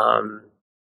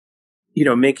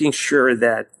 making sure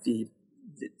that the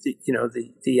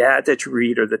ad that you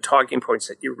read or the talking points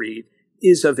that you read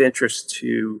is of interest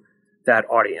to that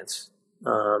audience.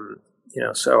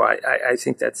 So I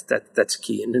think that's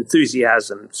key. And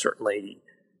enthusiasm, certainly,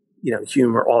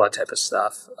 humor, all that type of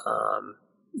stuff,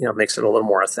 makes it a little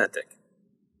more authentic.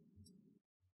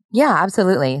 Yeah,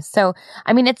 absolutely. So,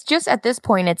 I mean, it's just at this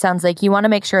point, it sounds like you want to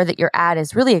make sure that your ad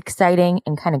is really exciting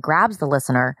and kind of grabs the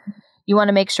listener. You want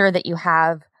to make sure that you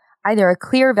have either a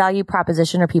clear value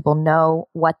proposition or people know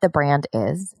what the brand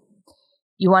is.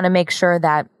 You want to make sure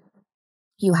that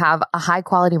you have a high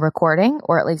quality recording,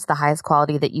 or at least the highest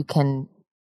quality that you can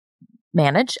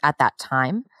manage at that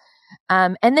time.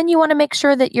 And then you want to make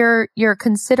sure that you're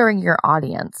considering your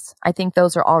audience. I think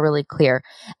those are all really clear.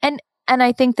 And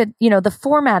I think that, the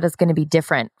format is going to be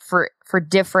different for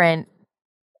different,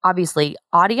 obviously,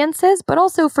 audiences, but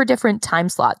also for different time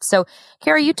slots. So,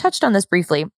 Carrie, you touched on this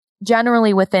briefly.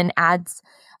 Generally, within ads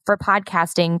for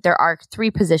podcasting, there are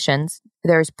 3 positions.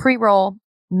 There's pre-roll,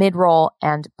 mid-roll,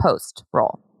 and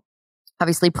post-roll.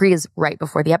 Obviously, pre is right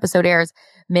before the episode airs.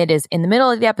 Mid is in the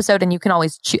middle of the episode, and you can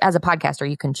always, as a podcaster,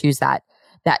 you can choose that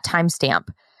timestamp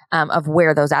of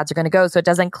where those ads are going to go, so it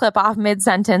doesn't clip off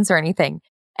mid-sentence or anything.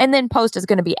 And then post is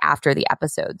going to be after the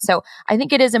episode. So I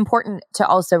think it is important to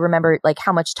also remember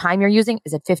how much time you're using.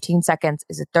 Is it 15 seconds?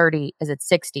 Is it 30? Is it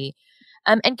 60?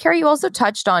 And Carrie, you also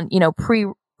touched on,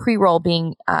 pre-roll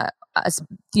being,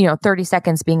 30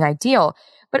 seconds being ideal.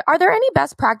 But are there any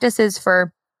best practices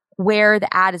for where the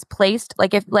ad is placed?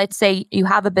 Like if, let's say you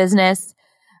have a business,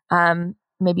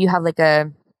 maybe you have like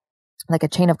a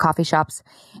chain of coffee shops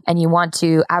and you want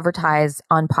to advertise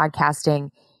on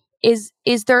podcasting. Is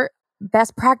there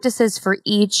best practices for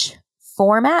each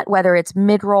format, whether it's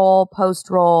mid-roll,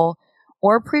 post-roll,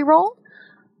 or pre-roll?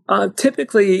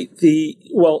 Typically,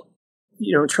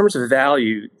 in terms of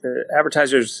value, the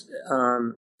advertisers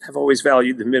have always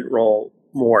valued the mid-roll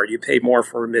more. You pay more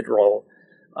for a mid-roll.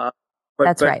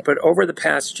 That's right. But over the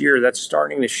past year, that's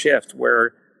starting to shift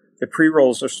where the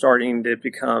pre-rolls are starting to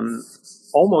become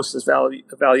almost as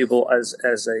valuable as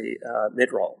a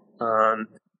mid-roll. And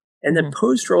then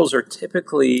post-rolls are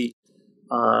typically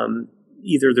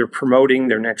either they're promoting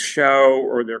their next show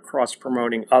or they're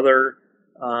cross-promoting other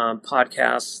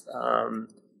podcasts.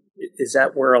 Is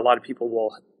that where a lot of people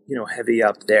will, heavy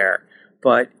up there?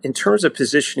 But in terms of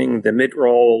positioning the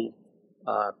mid-roll,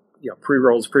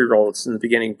 pre-roll, it's in the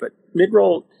beginning, but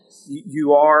mid-roll,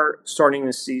 you are starting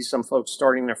to see some folks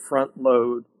starting to front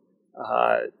load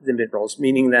the mid-rolls,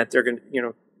 meaning that they're going to,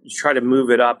 you try to move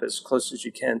it up as close as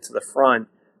you can to the front,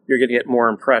 you're going to get more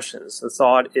impressions. The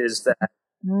thought is that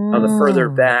the further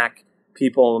back,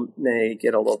 people may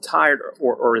get a little tired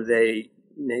or they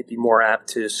may be more apt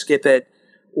to skip it,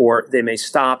 or they may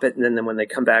stop it. And then when they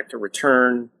come back to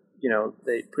return,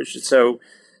 they push it. So,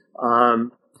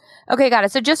 okay, got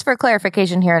it. So just for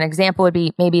clarification here, an example would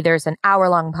be maybe there's an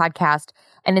hour-long podcast,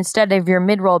 and instead of your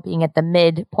mid-roll being at the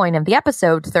midpoint of the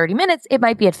episode, 30 minutes, it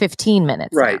might be at 15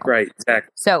 minutes. Right, now. Right,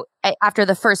 exactly. So after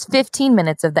the first 15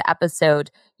 minutes of the episode,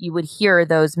 you would hear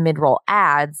those mid-roll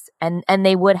ads, and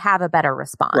they would have a better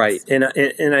response. Right, and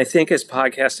I think as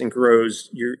podcasting grows,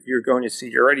 you're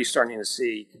already starting to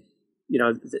see,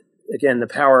 again, the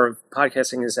power of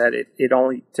podcasting is that it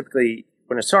only typically,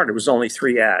 when it started, it was only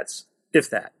 3 ads, if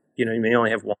that. You may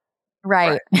only have 1.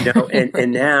 Right.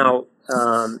 And now,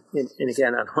 and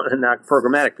again, I don't want to knock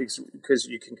programmatic because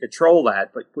you can control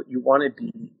that, but what you want to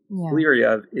be leery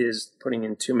of is putting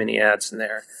in too many ads in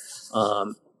there.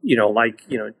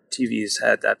 TV's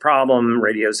had that problem,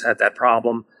 radio's had that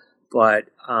problem, but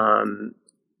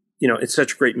it's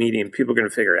such a great medium. People are going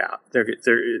to figure it out. They're going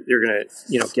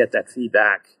to, get that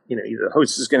feedback. Either the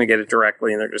host is going to get it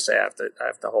directly, and they're going to say, I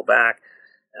have to hold back.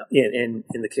 In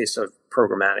the case of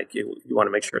programmatic, you want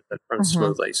to make sure that it runs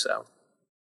smoothly. So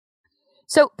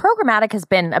programmatic has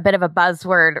been a bit of a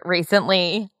buzzword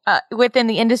recently within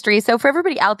the industry. So for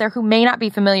everybody out there who may not be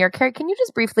familiar, Carrie, can you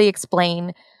just briefly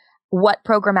explain what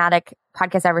programmatic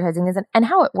podcast advertising is and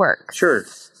how it works? Sure.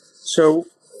 So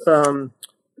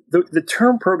the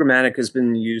term programmatic has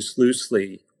been used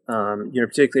loosely,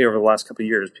 particularly over the last couple of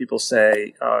years. People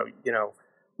say,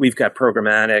 we've got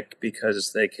programmatic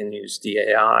because they can use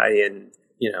DAI and,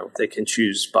 they can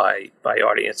choose by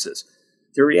audiences.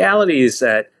 The reality is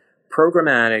that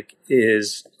programmatic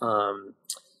is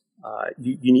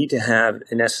you need to have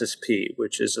an SSP,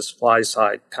 which is a supply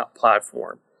side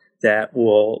platform that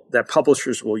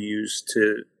publishers will use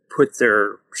to put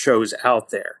their shows out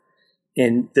there.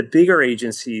 And the bigger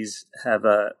agencies have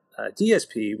a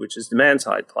DSP, which is demand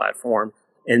side platform,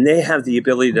 and they have the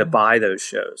ability to buy those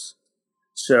shows.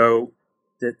 So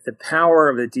the power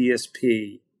of the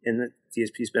DSP and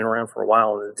DSP's been around for a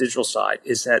while on the digital side,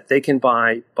 is that they can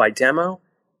buy by demo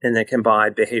and they can buy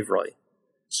behaviorally.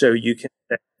 So you can.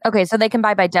 Okay, so they can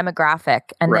buy by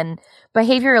demographic, and then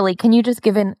behaviorally. Can you just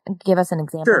give us an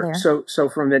example there? Sure. So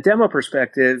from the demo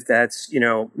perspective, that's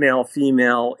male,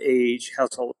 female, age,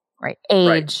 household, right?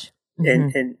 Age, right.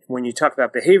 And when you talk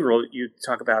about behavioral, you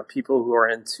talk about people who are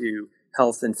into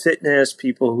health and fitness,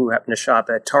 people who happen to shop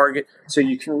at Target. So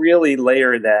you can really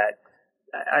layer that.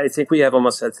 I think we have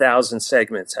almost 1,000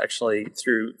 segments actually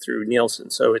through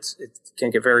Nielsen, so it can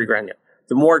get very granular.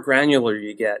 The more granular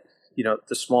you get,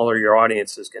 the smaller your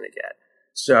audience is going to get.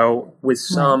 So with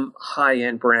some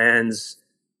high-end brands,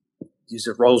 use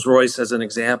a Rolls-Royce as an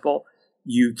example,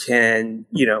 you can,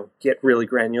 get really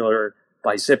granular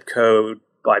by zip code,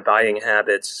 by buying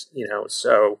habits,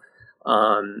 so,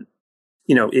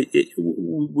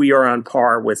 we are on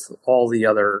par with all the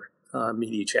other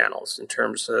media channels in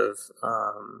terms of,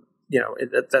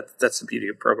 that's the beauty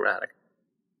of programmatic.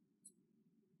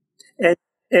 And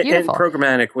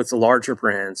programmatic with the larger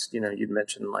brands, you'd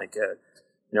mentioned like,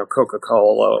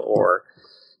 Coca-Cola or,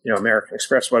 American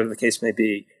Express, whatever the case may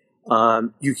be,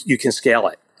 you can scale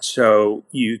it. So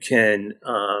you can,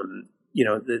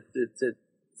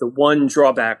 the one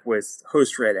drawback with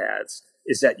host-read ads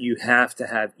is that you have to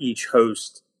have each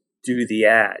host do the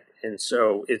ad. And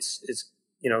so it's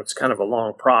kind of a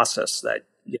long process that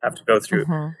you have to go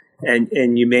through.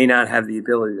 And you may not have the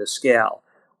ability to scale.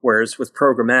 Whereas with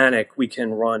programmatic, we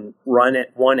can run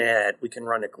it one ad, we can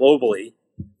run it globally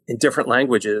in different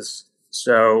languages.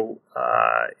 So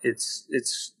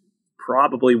it's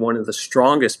probably one of the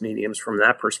strongest mediums from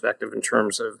that perspective in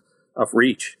terms of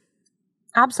reach.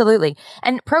 Absolutely.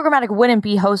 And programmatic wouldn't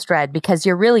be host-read because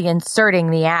you're really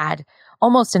inserting the ad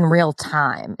almost in real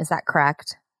time. Is that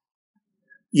correct?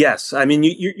 Yes. I mean,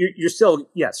 you're still,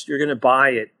 yes, you're going to buy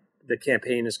it. The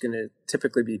campaign is going to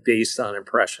typically be based on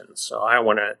impressions. So I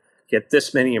want to get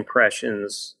this many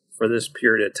impressions for this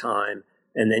period of time.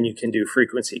 And then you can do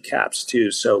frequency caps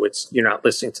too. So you're not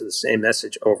listening to the same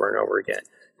message over and over again.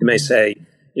 You may say,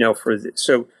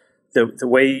 the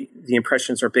way the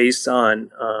impressions are based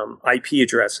on IP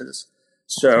addresses.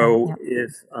 So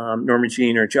if Norma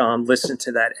Jean or John listen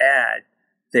to that ad,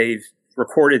 they've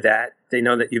recorded that, they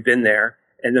know that you've been there,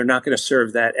 and they're not going to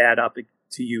serve that ad up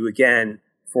to you again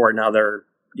for another,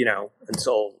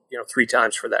 until, 3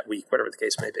 times for that week, whatever the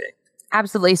case may be.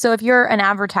 Absolutely. So if you're an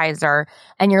advertiser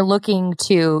and you're looking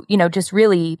to, just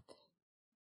really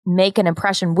make an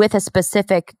impression with a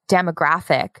specific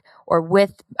demographic or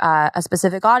with a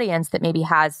specific audience that maybe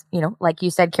has, like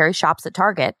you said, Carrie shops at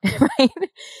Target, right?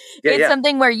 It's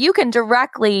something where you can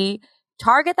directly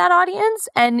target that audience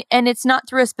and it's not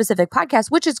through a specific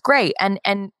podcast, which is great and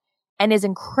is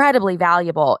incredibly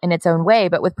valuable in its own way.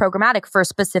 But with programmatic for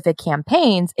specific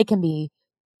campaigns, it can be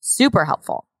super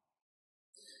helpful.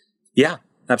 Yeah,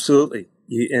 absolutely.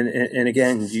 And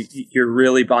again, you're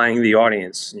really buying the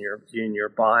audience, and you're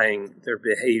buying their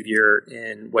behavior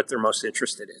and what they're most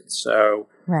interested in. So,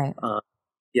 right.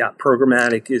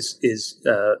 Programmatic is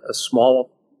a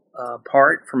small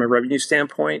part from a revenue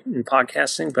standpoint in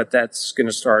podcasting, but that's going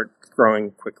to start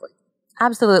growing quickly.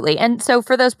 Absolutely. And so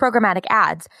for those programmatic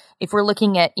ads, if we're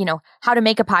looking at, how to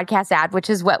make a podcast ad, which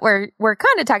is what we're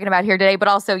kind of talking about here today, but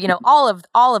also, all of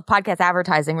podcast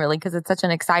advertising really, because it's such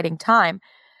an exciting time.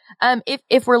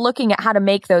 If we're looking at how to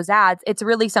make those ads, it's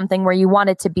really something where you want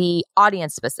it to be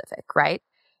audience specific, right?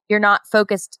 You're not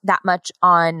focused that much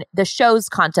on the show's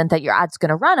content that your ad's going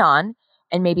to run on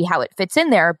and maybe how it fits in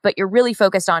there, but you're really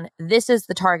focused on this is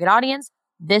the target audience.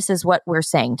 This is what we're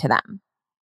saying to them.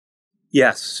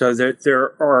 Yes. So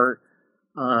there are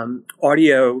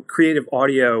creative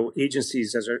audio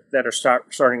agencies that are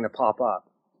starting to pop up.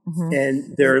 Mm-hmm.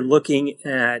 And they're looking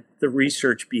at the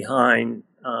research behind,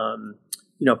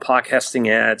 podcasting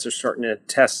ads. Are starting to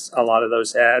test a lot of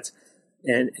those ads.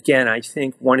 And again, I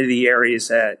think one of the areas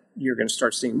that you're going to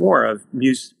start seeing more of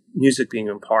music being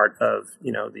a part of,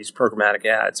 these programmatic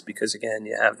ads, because again,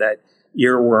 you have that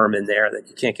earworm in there that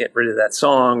you can't get rid of that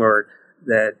song or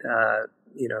that,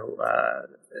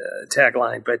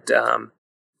 tagline. But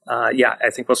I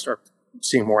think we'll start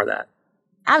seeing more of that.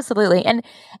 Absolutely. And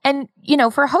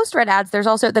for host-read ads, there's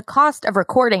also the cost of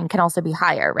recording can also be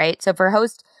higher, right? So for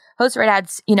host-read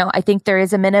ads, I think there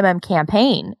is a minimum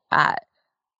campaign,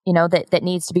 that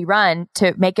needs to be run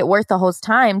to make it worth the host's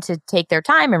time to take their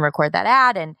time and record that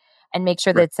ad and make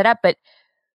sure that it's set up. But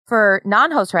for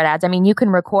non-host-read ads, you can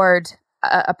record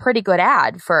a pretty good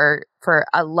ad for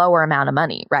a lower amount of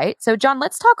money, right? So John,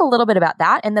 let's talk a little bit about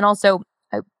that. And then also,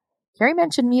 Carrie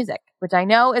mentioned music, which I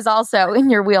know is also in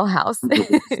your wheelhouse.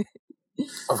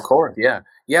 Of course. Yeah.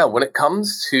 Yeah, when it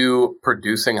comes to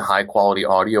producing high quality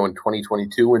audio in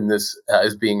 2022, when this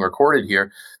is being recorded here,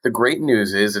 the great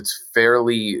news is it's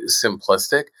fairly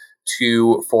simplistic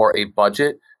for a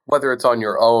budget, whether it's on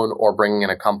your own or bringing in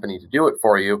a company to do it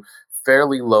for you,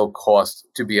 fairly low cost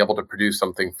to be able to produce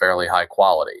something fairly high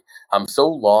quality. So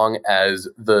long as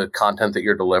the content that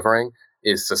you're delivering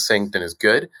is succinct and is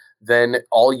good, then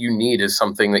all you need is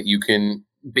something that you can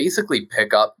basically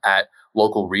pick up at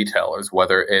local retailers,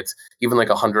 whether it's even like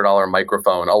 $100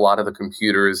 microphone. A lot of the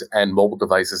computers and mobile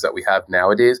devices that we have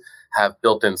nowadays have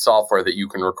built-in software that you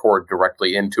can record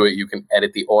directly into it. You can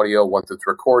edit the audio once it's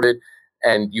recorded,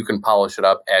 and you can polish it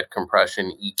up, add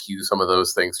compression, EQ, some of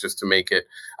those things just to make it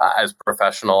as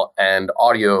professional and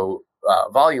audio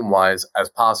volume-wise as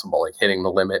possible, like hitting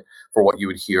the limit for what you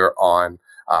would hear on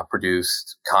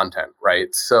produced content, right?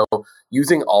 So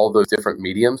using all of those different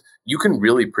mediums, you can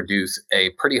really produce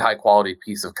a pretty high quality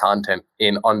piece of content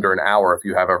in under an hour if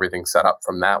you have everything set up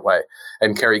from that way.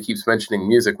 And Carrie keeps mentioning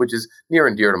music, which is near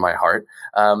and dear to my heart.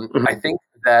 I think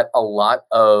that a lot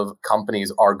of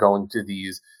companies are going to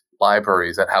these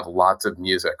libraries that have lots of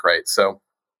music, right? So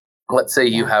let's say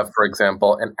you have, for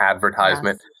example, an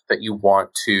advertisement that you want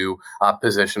to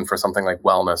position for something like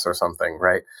wellness or something,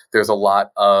 right? There's a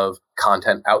lot of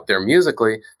content out there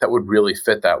musically that would really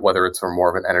fit that, whether it's for more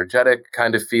of an energetic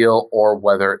kind of feel or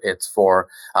whether it's for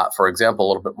example, a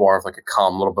little bit more of like a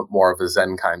calm, a little bit more of a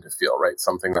Zen kind of feel, right?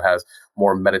 Something that has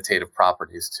more meditative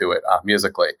properties to it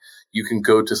musically. You can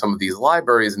go to some of these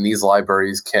libraries, and these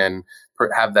libraries can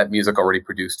have that music already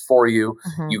produced for you.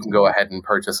 You can go ahead and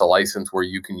purchase a license where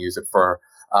you can use it for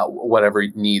whatever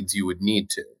needs you would need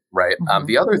to, right?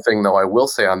 The other thing, though, I will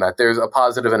say on that, there's a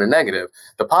positive and a negative.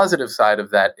 The positive side of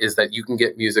that is that you can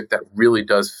get music that really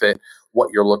does fit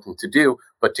what you're looking to do,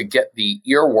 but to get the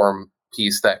earworm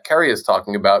piece that Carrie is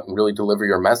talking about and really deliver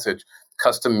your message,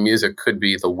 custom music could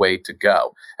be the way to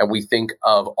go. And we think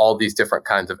of all these different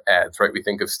kinds of ads, right? We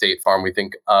think of State Farm, we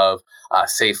think of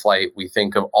Safelite, we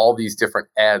think of all these different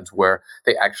ads where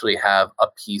they actually have a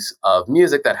piece of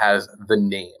music that has the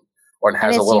name or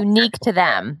has and a little unique to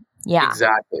them. Yeah.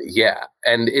 Exactly. Yeah.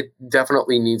 And it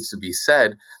definitely needs to be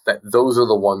said that those are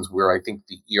the ones where I think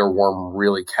the earworm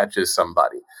really catches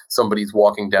somebody. Somebody's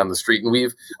walking down the street, and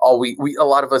a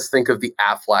lot of us think of the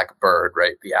Aflac bird,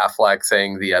 right? The Aflac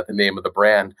saying the name of the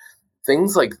brand.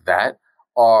 Things like that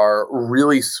are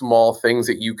really small things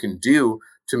that you can do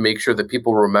to make sure that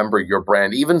people remember your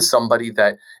brand, even somebody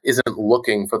that isn't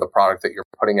looking for the product that you're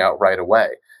putting out right away.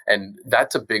 And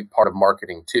that's a big part of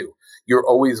marketing too. You're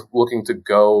always looking to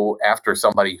go after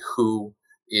somebody who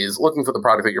is looking for the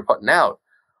product that you're putting out.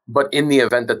 But in the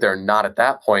event that they're not at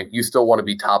that point, you still want to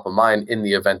be top of mind in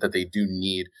the event that they do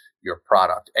need your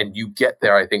product. And you get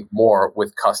there, I think, more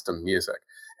with custom music.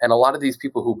 And a lot of these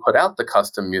people who put out the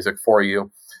custom music for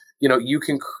you, you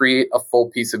can create a full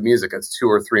piece of music that's 2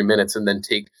 or 3 minutes and then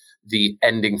take the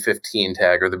ending 15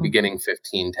 tag or the beginning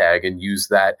 15 tag and use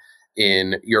that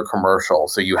in your commercial.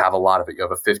 So you have a lot of it. You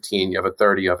have a 15, you have a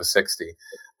 30, you have a 60,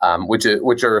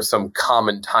 which are some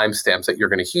common timestamps that you're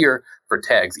going to hear for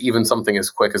tags, even something as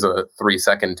quick as a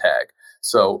 3-second tag.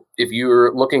 So if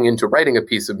you're looking into writing a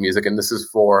piece of music, and this is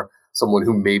for someone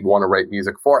who may want to write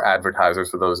music for advertisers,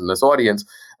 for those in this audience,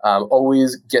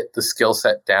 always get the skill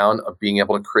set down of being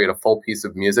able to create a full piece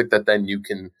of music that then you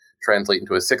can translate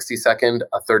into a 60-second,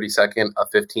 a 30-second, a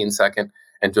 15-second,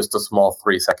 and just a small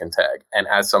 3-second tag. And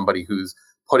as somebody who's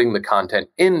putting the content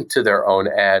into their own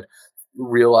ad,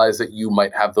 realize that you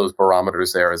might have those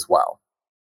barometers there as well.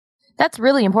 That's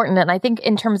really important. And I think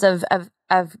in terms of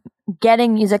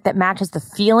getting music that matches the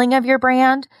feeling of your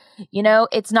brand,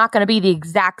 it's not going to be the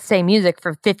exact same music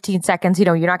for 15 seconds.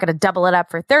 You're not going to double it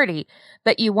up for 30,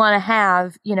 but you want to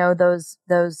have,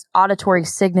 those auditory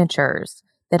signatures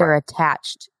that are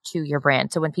attached to your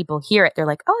brand. So when people hear it, they're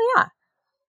like, oh yeah,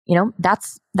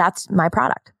 that's my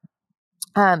product.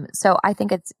 So I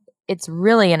think it's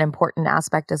really an important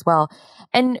aspect as well.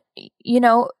 And,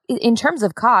 in terms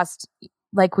of cost,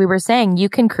 like we were saying, you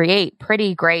can create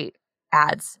pretty great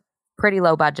ads, pretty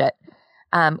low budget,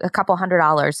 a couple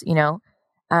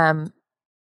 $100,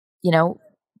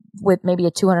 with maybe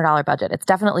a $200 budget. It's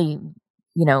definitely,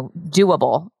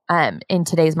 doable, in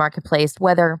today's marketplace,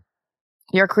 whether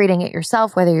you're creating it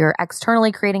yourself, whether you're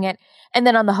externally creating it. And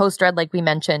then on the host thread, like we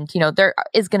mentioned, there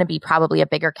is going to be probably a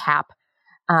bigger cap.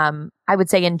 I would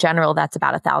say in general, that's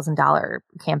about $1,000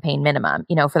 campaign minimum,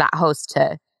 for that host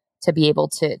to be able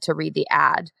to read the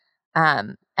ad.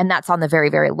 And that's on the very,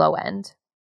 very low end.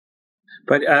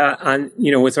 But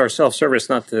with our self-service,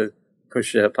 not to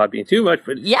push Podbean too much,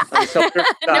 but yeah, on the self-serve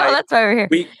no, side, that's why we're here.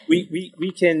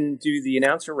 we can do the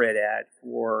announcer read ad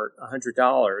for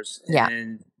 $100, Yeah.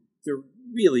 and they're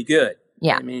really good.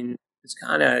 Yeah. I mean, it's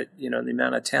kind of, the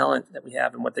amount of talent that we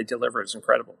have and what they deliver is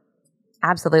incredible.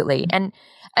 Absolutely. And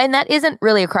that isn't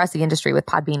really across the industry with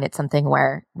Podbean. It's something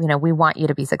where, we want you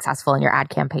to be successful in your ad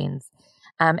campaigns.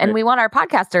 And we want our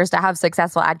podcasters to have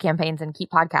successful ad campaigns and keep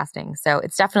podcasting. So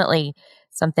it's definitely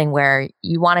something where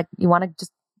you want to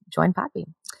just join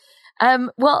Podbean.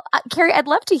 Well, Carrie, I'd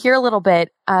love to hear a little bit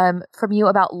from you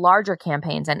about larger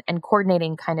campaigns and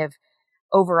coordinating kind of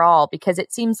overall, because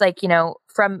it seems like,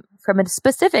 from a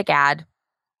specific ad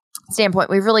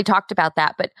standpoint, we've really talked about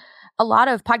that, but a lot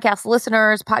of podcast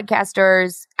listeners,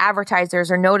 podcasters, advertisers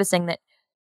are noticing that,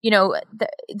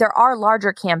 there are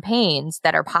larger campaigns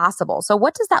that are possible. So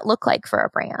what does that look like for a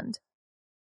brand?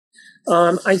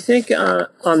 I think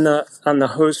on the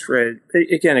host read,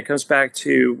 again, it comes back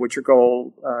to what your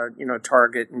goal,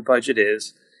 target and budget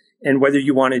is, and whether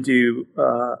you want to do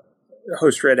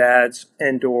host read ads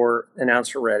and or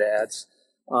announcer read ads,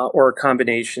 or a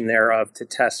combination thereof to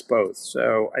test both.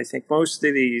 So I think most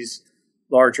of the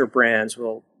larger brands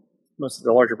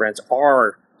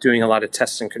are doing a lot of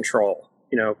test and control,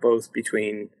 both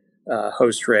between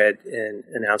host read and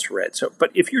announcer read. So, but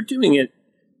if you're doing it,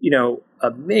 a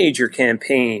major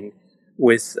campaign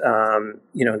with,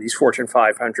 these Fortune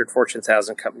 500, Fortune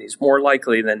 1000 companies, more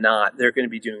likely than not, they're going to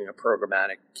be doing a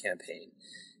programmatic campaign.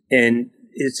 And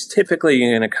it's typically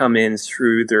going to come in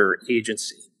through their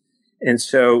agency. And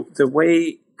so the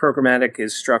way programmatic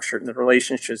is structured and the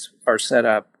relationships are set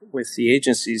up with the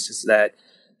agencies is that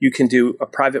you can do a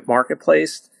private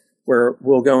marketplace where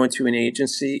we'll go into an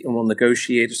agency and we'll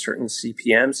negotiate a certain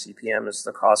CPM. CPM is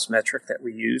the cost metric that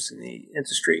we use in the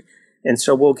industry. And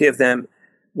so we'll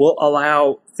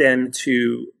allow them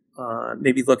to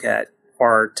maybe look at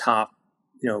our top,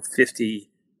 50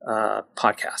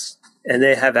 podcasts. And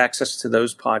they have access to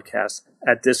those podcasts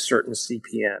at this certain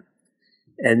CPM.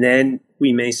 And then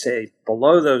we may say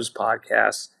below those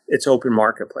podcasts, it's open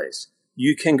marketplace.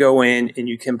 You can go in and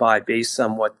you can buy based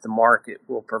on what the market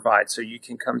will provide. So you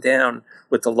can come down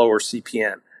with the lower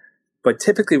CPM. But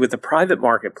typically with the private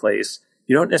marketplace,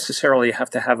 you don't necessarily have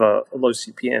to have a low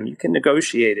CPM. You can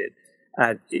negotiate it.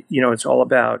 It's all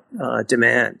about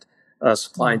demand,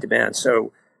 supply and demand.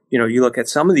 So, you look at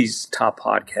some of these top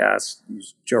podcasts,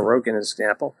 use Joe Rogan as an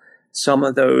example. Some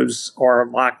of those are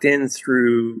locked in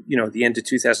through, the end of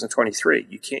 2023.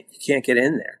 You can't get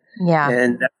in there. Yeah.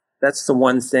 And that's the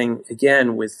one thing,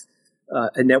 again, with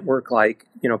a network like,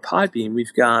 Podbean,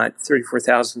 we've got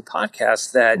 34,000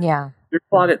 podcasts that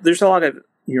there's a lot of,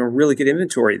 really good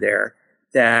inventory there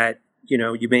that,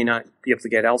 you may not be able to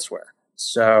get elsewhere.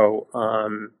 So,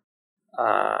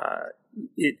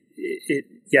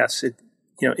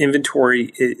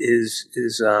 inventory is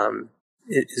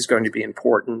going to be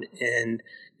important. And,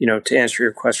 to answer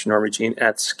your question, Norma Jean,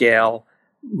 at scale,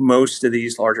 most of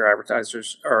these larger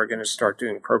advertisers are going to start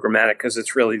doing programmatic because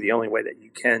it's really the only way that you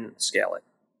can scale it.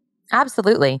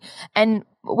 Absolutely. And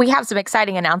we have some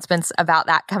exciting announcements about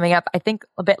that coming up, I think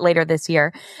a bit later this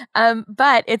year.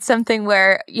 But it's something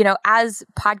where, as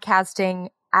podcasting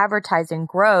advertising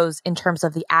grows in terms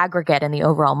of the aggregate and the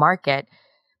overall market,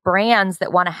 brands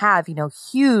that want to have,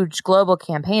 huge global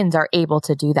campaigns are able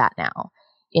to do that now,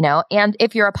 and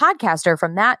if you're a podcaster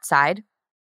from that side,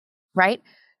 right,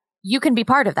 you can be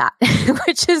part of that,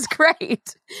 which is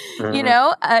great,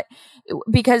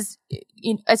 because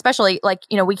especially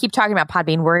we keep talking about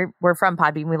Podbean. We're from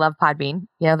Podbean. We love Podbean.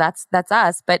 That's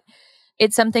us. But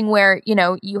it's something where,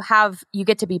 you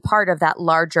get to be part of that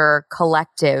larger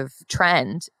collective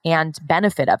trend and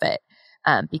benefit of it,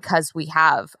 because we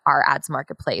have our ads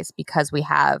marketplace, because we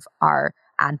have our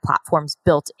ad platforms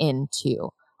built into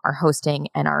our hosting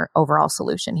and our overall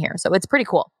solution here. So it's pretty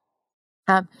cool.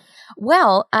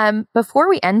 Before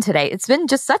we end today, it's been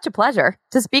just such a pleasure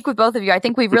to speak with both of you. I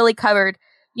think we've really covered,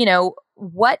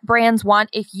 what brands want.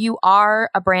 If you are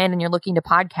a brand and you're looking to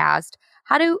podcast,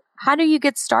 how do you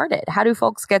get started? How do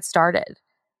folks get started?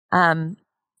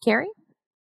 Carrie?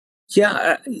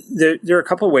 Yeah, there are a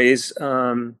couple of ways.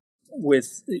 You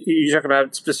talk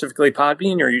about specifically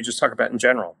Podbean, or you just talk about in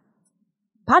general?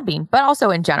 Podbean, but also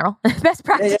in general, best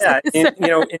practices. Yeah.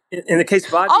 In the case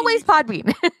of Podbean, always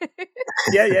Podbean.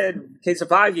 yeah. In the case of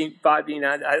Podbean,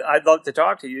 I'd love to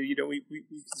talk to you.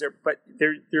 But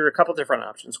there are a couple different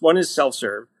options. One is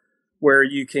self-serve, where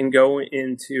you can go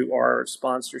into our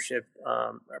sponsorship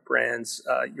brand's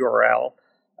URL,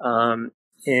 and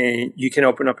you can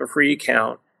open up a free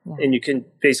account, and you can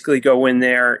basically go in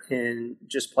there and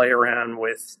just play around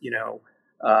with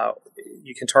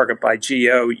You can target by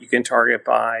geo, you can target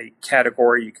by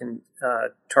category, you can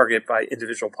target by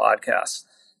individual podcasts.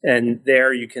 And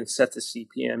there you can set the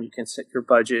CPM, you can set your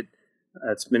budget.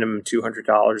 It's minimum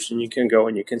 $200, and you can go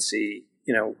and you can see,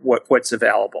 what's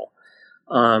available.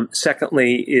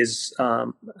 Secondly is a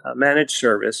managed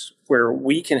service where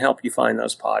we can help you find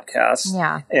those podcasts,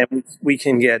 and we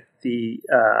can get the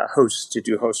hosts to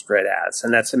do host-read ads,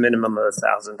 and that's a minimum of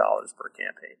 $1,000 per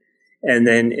campaign. And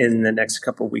then in the next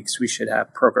couple of weeks, we should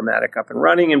have programmatic up and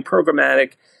running, and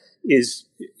programmatic is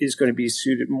going to be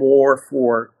suited more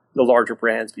for the larger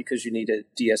brands because you need a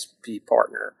DSP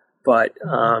partner. But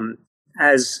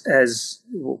as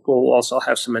we'll also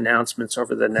have some announcements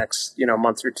over the next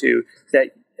month or two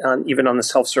that even on the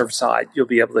self-serve side, you'll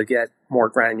be able to get more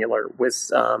granular with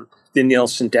the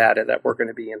Nielsen data that we're going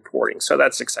to be importing. So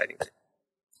that's exciting.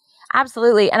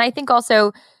 Absolutely. And I think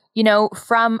also,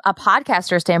 from a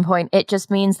podcaster standpoint, it just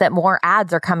means that more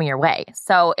ads are coming your way.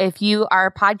 So if you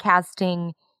are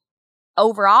podcasting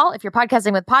overall, if you're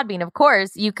podcasting with Podbean, of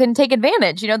course, you can take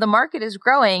advantage. The market is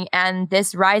growing, and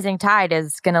this rising tide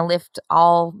is going to lift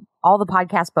all the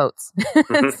podcast boats.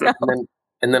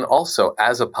 And then also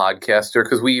as a podcaster,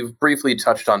 because we've briefly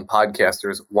touched on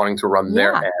podcasters wanting to run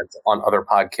their ads on other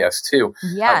podcasts too,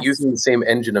 using the same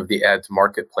engine of the ads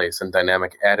marketplace and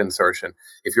dynamic ad insertion.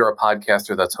 If you're a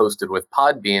podcaster that's hosted with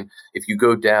Podbean, if you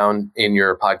go down in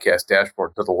your podcast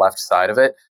dashboard to the left side of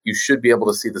it, you should be able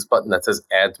to see this button that says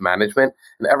Ads Management,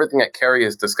 and everything that Carrie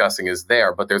is discussing is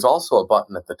there. But there's also a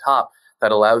button at the top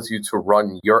that allows you to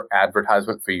run your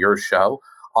advertisement for your show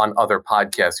on other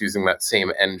podcasts using that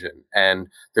same engine. And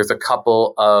there's a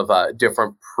couple of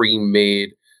different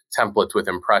pre-made templates with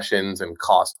impressions and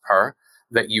cost per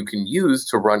that you can use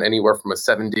to run anywhere from a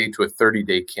 7-day to a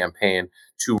 30-day campaign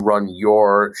to run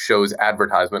your show's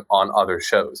advertisement on other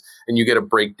shows. And you get a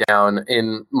breakdown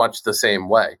in much the same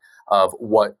way of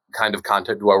what kind of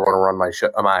content do I want to run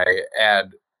my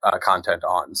ad content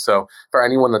on. So for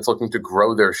anyone that's looking to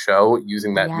grow their show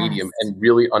using that medium and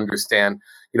really understand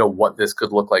what this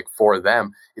could look like for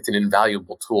them, it's an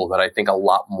invaluable tool that I think a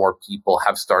lot more people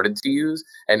have started to use.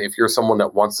 And if you're someone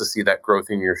that wants to see that growth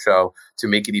in your show to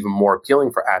make it even more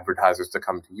appealing for advertisers to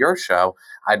come to your show,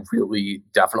 I'd really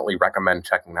definitely recommend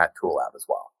checking that tool out as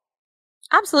well.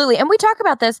 Absolutely. And we talk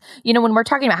about this, when we're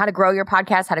talking about how to grow your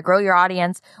podcast, how to grow your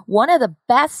audience. One of the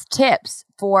best tips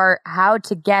for how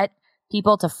to get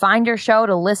people to find your show,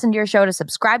 to listen to your show, to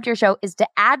subscribe to your show is to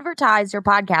advertise your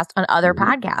podcast on other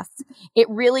podcasts. It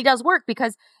really does work,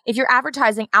 because if you're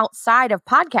advertising outside of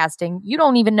podcasting, you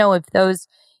don't even know if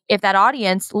that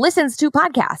audience listens to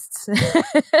podcasts.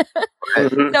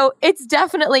 So it's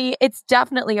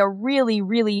definitely a really,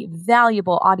 really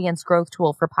valuable audience growth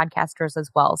tool for podcasters as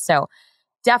well. So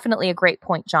definitely a great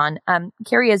point, John.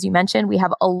 Carrie, as you mentioned, we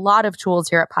have a lot of tools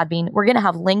here at Podbean. We're going to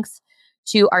have links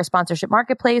to our sponsorship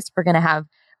marketplace. We're going to have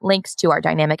links to our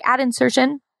dynamic ad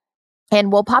insertion.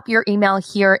 And we'll pop your email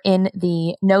here in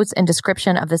the notes and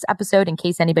description of this episode in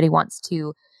case anybody wants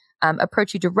to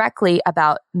approach you directly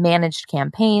about managed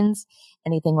campaigns,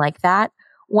 anything like that.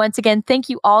 Once again, thank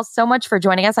you all so much for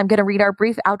joining us. I'm going to read our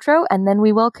brief outro, and then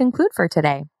we will conclude for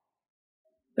today.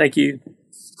 Thank you.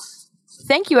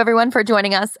 Thank you, everyone, for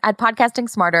joining us at Podcasting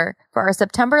Smarter for our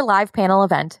September live panel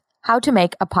event, How to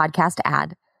Make a Podcast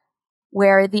Ad,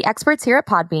 where the experts here at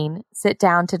Podbean sit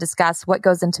down to discuss what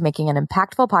goes into making an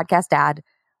impactful podcast ad,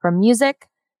 from music,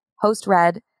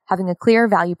 host-read, having a clear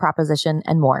value proposition,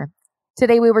 and more.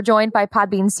 Today, we were joined by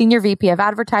Podbean's Senior VP of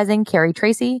Advertising, Carrie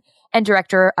Tracy, and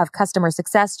Director of Customer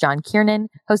Success, John Kiernan,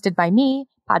 hosted by me,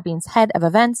 Podbean's Head of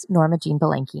Events, Norma Jean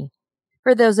Belenke.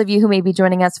 For those of you who may be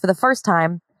joining us for the first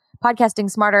time, Podcasting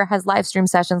Smarter has live stream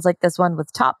sessions like this one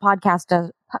with top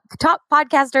podcasters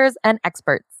and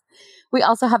experts. We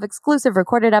also have exclusive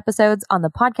recorded episodes on the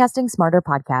Podcasting Smarter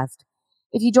podcast.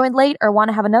 If you joined late or want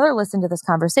to have another listen to this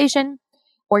conversation,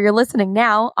 or you're listening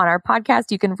now on our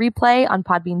podcast, you can replay on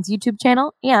Podbean's YouTube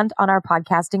channel and on our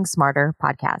Podcasting Smarter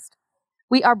podcast.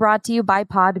 We are brought to you by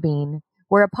Podbean.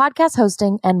 We're a podcast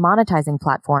hosting and monetizing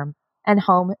platform and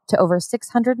home to over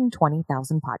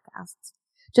 620,000 podcasts.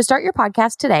 To start your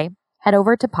podcast today, head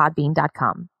over to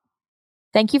podbean.com.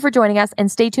 Thank you for joining us,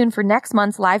 and stay tuned for next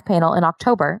month's live panel in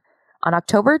October. On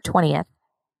October 20th,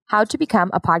 How to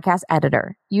Become a Podcast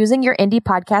Editor, using your indie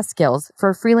podcast skills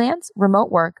for freelance,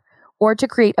 remote work, or to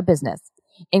create a business,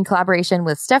 in collaboration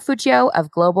with Steph Fuccio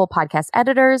of Global Podcast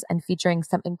Editors and featuring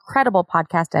some incredible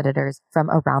podcast editors from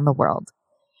around the world.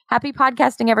 Happy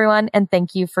podcasting, everyone, and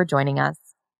thank you for joining us.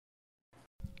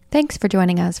 Thanks for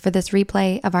joining us for this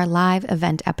replay of our live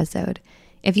event episode.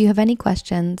 If you have any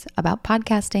questions about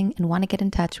podcasting and want to get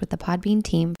in touch with the Podbean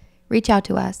team, reach out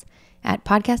to us at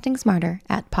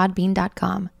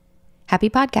podcastingsmarter@podbean.com. Happy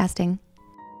podcasting.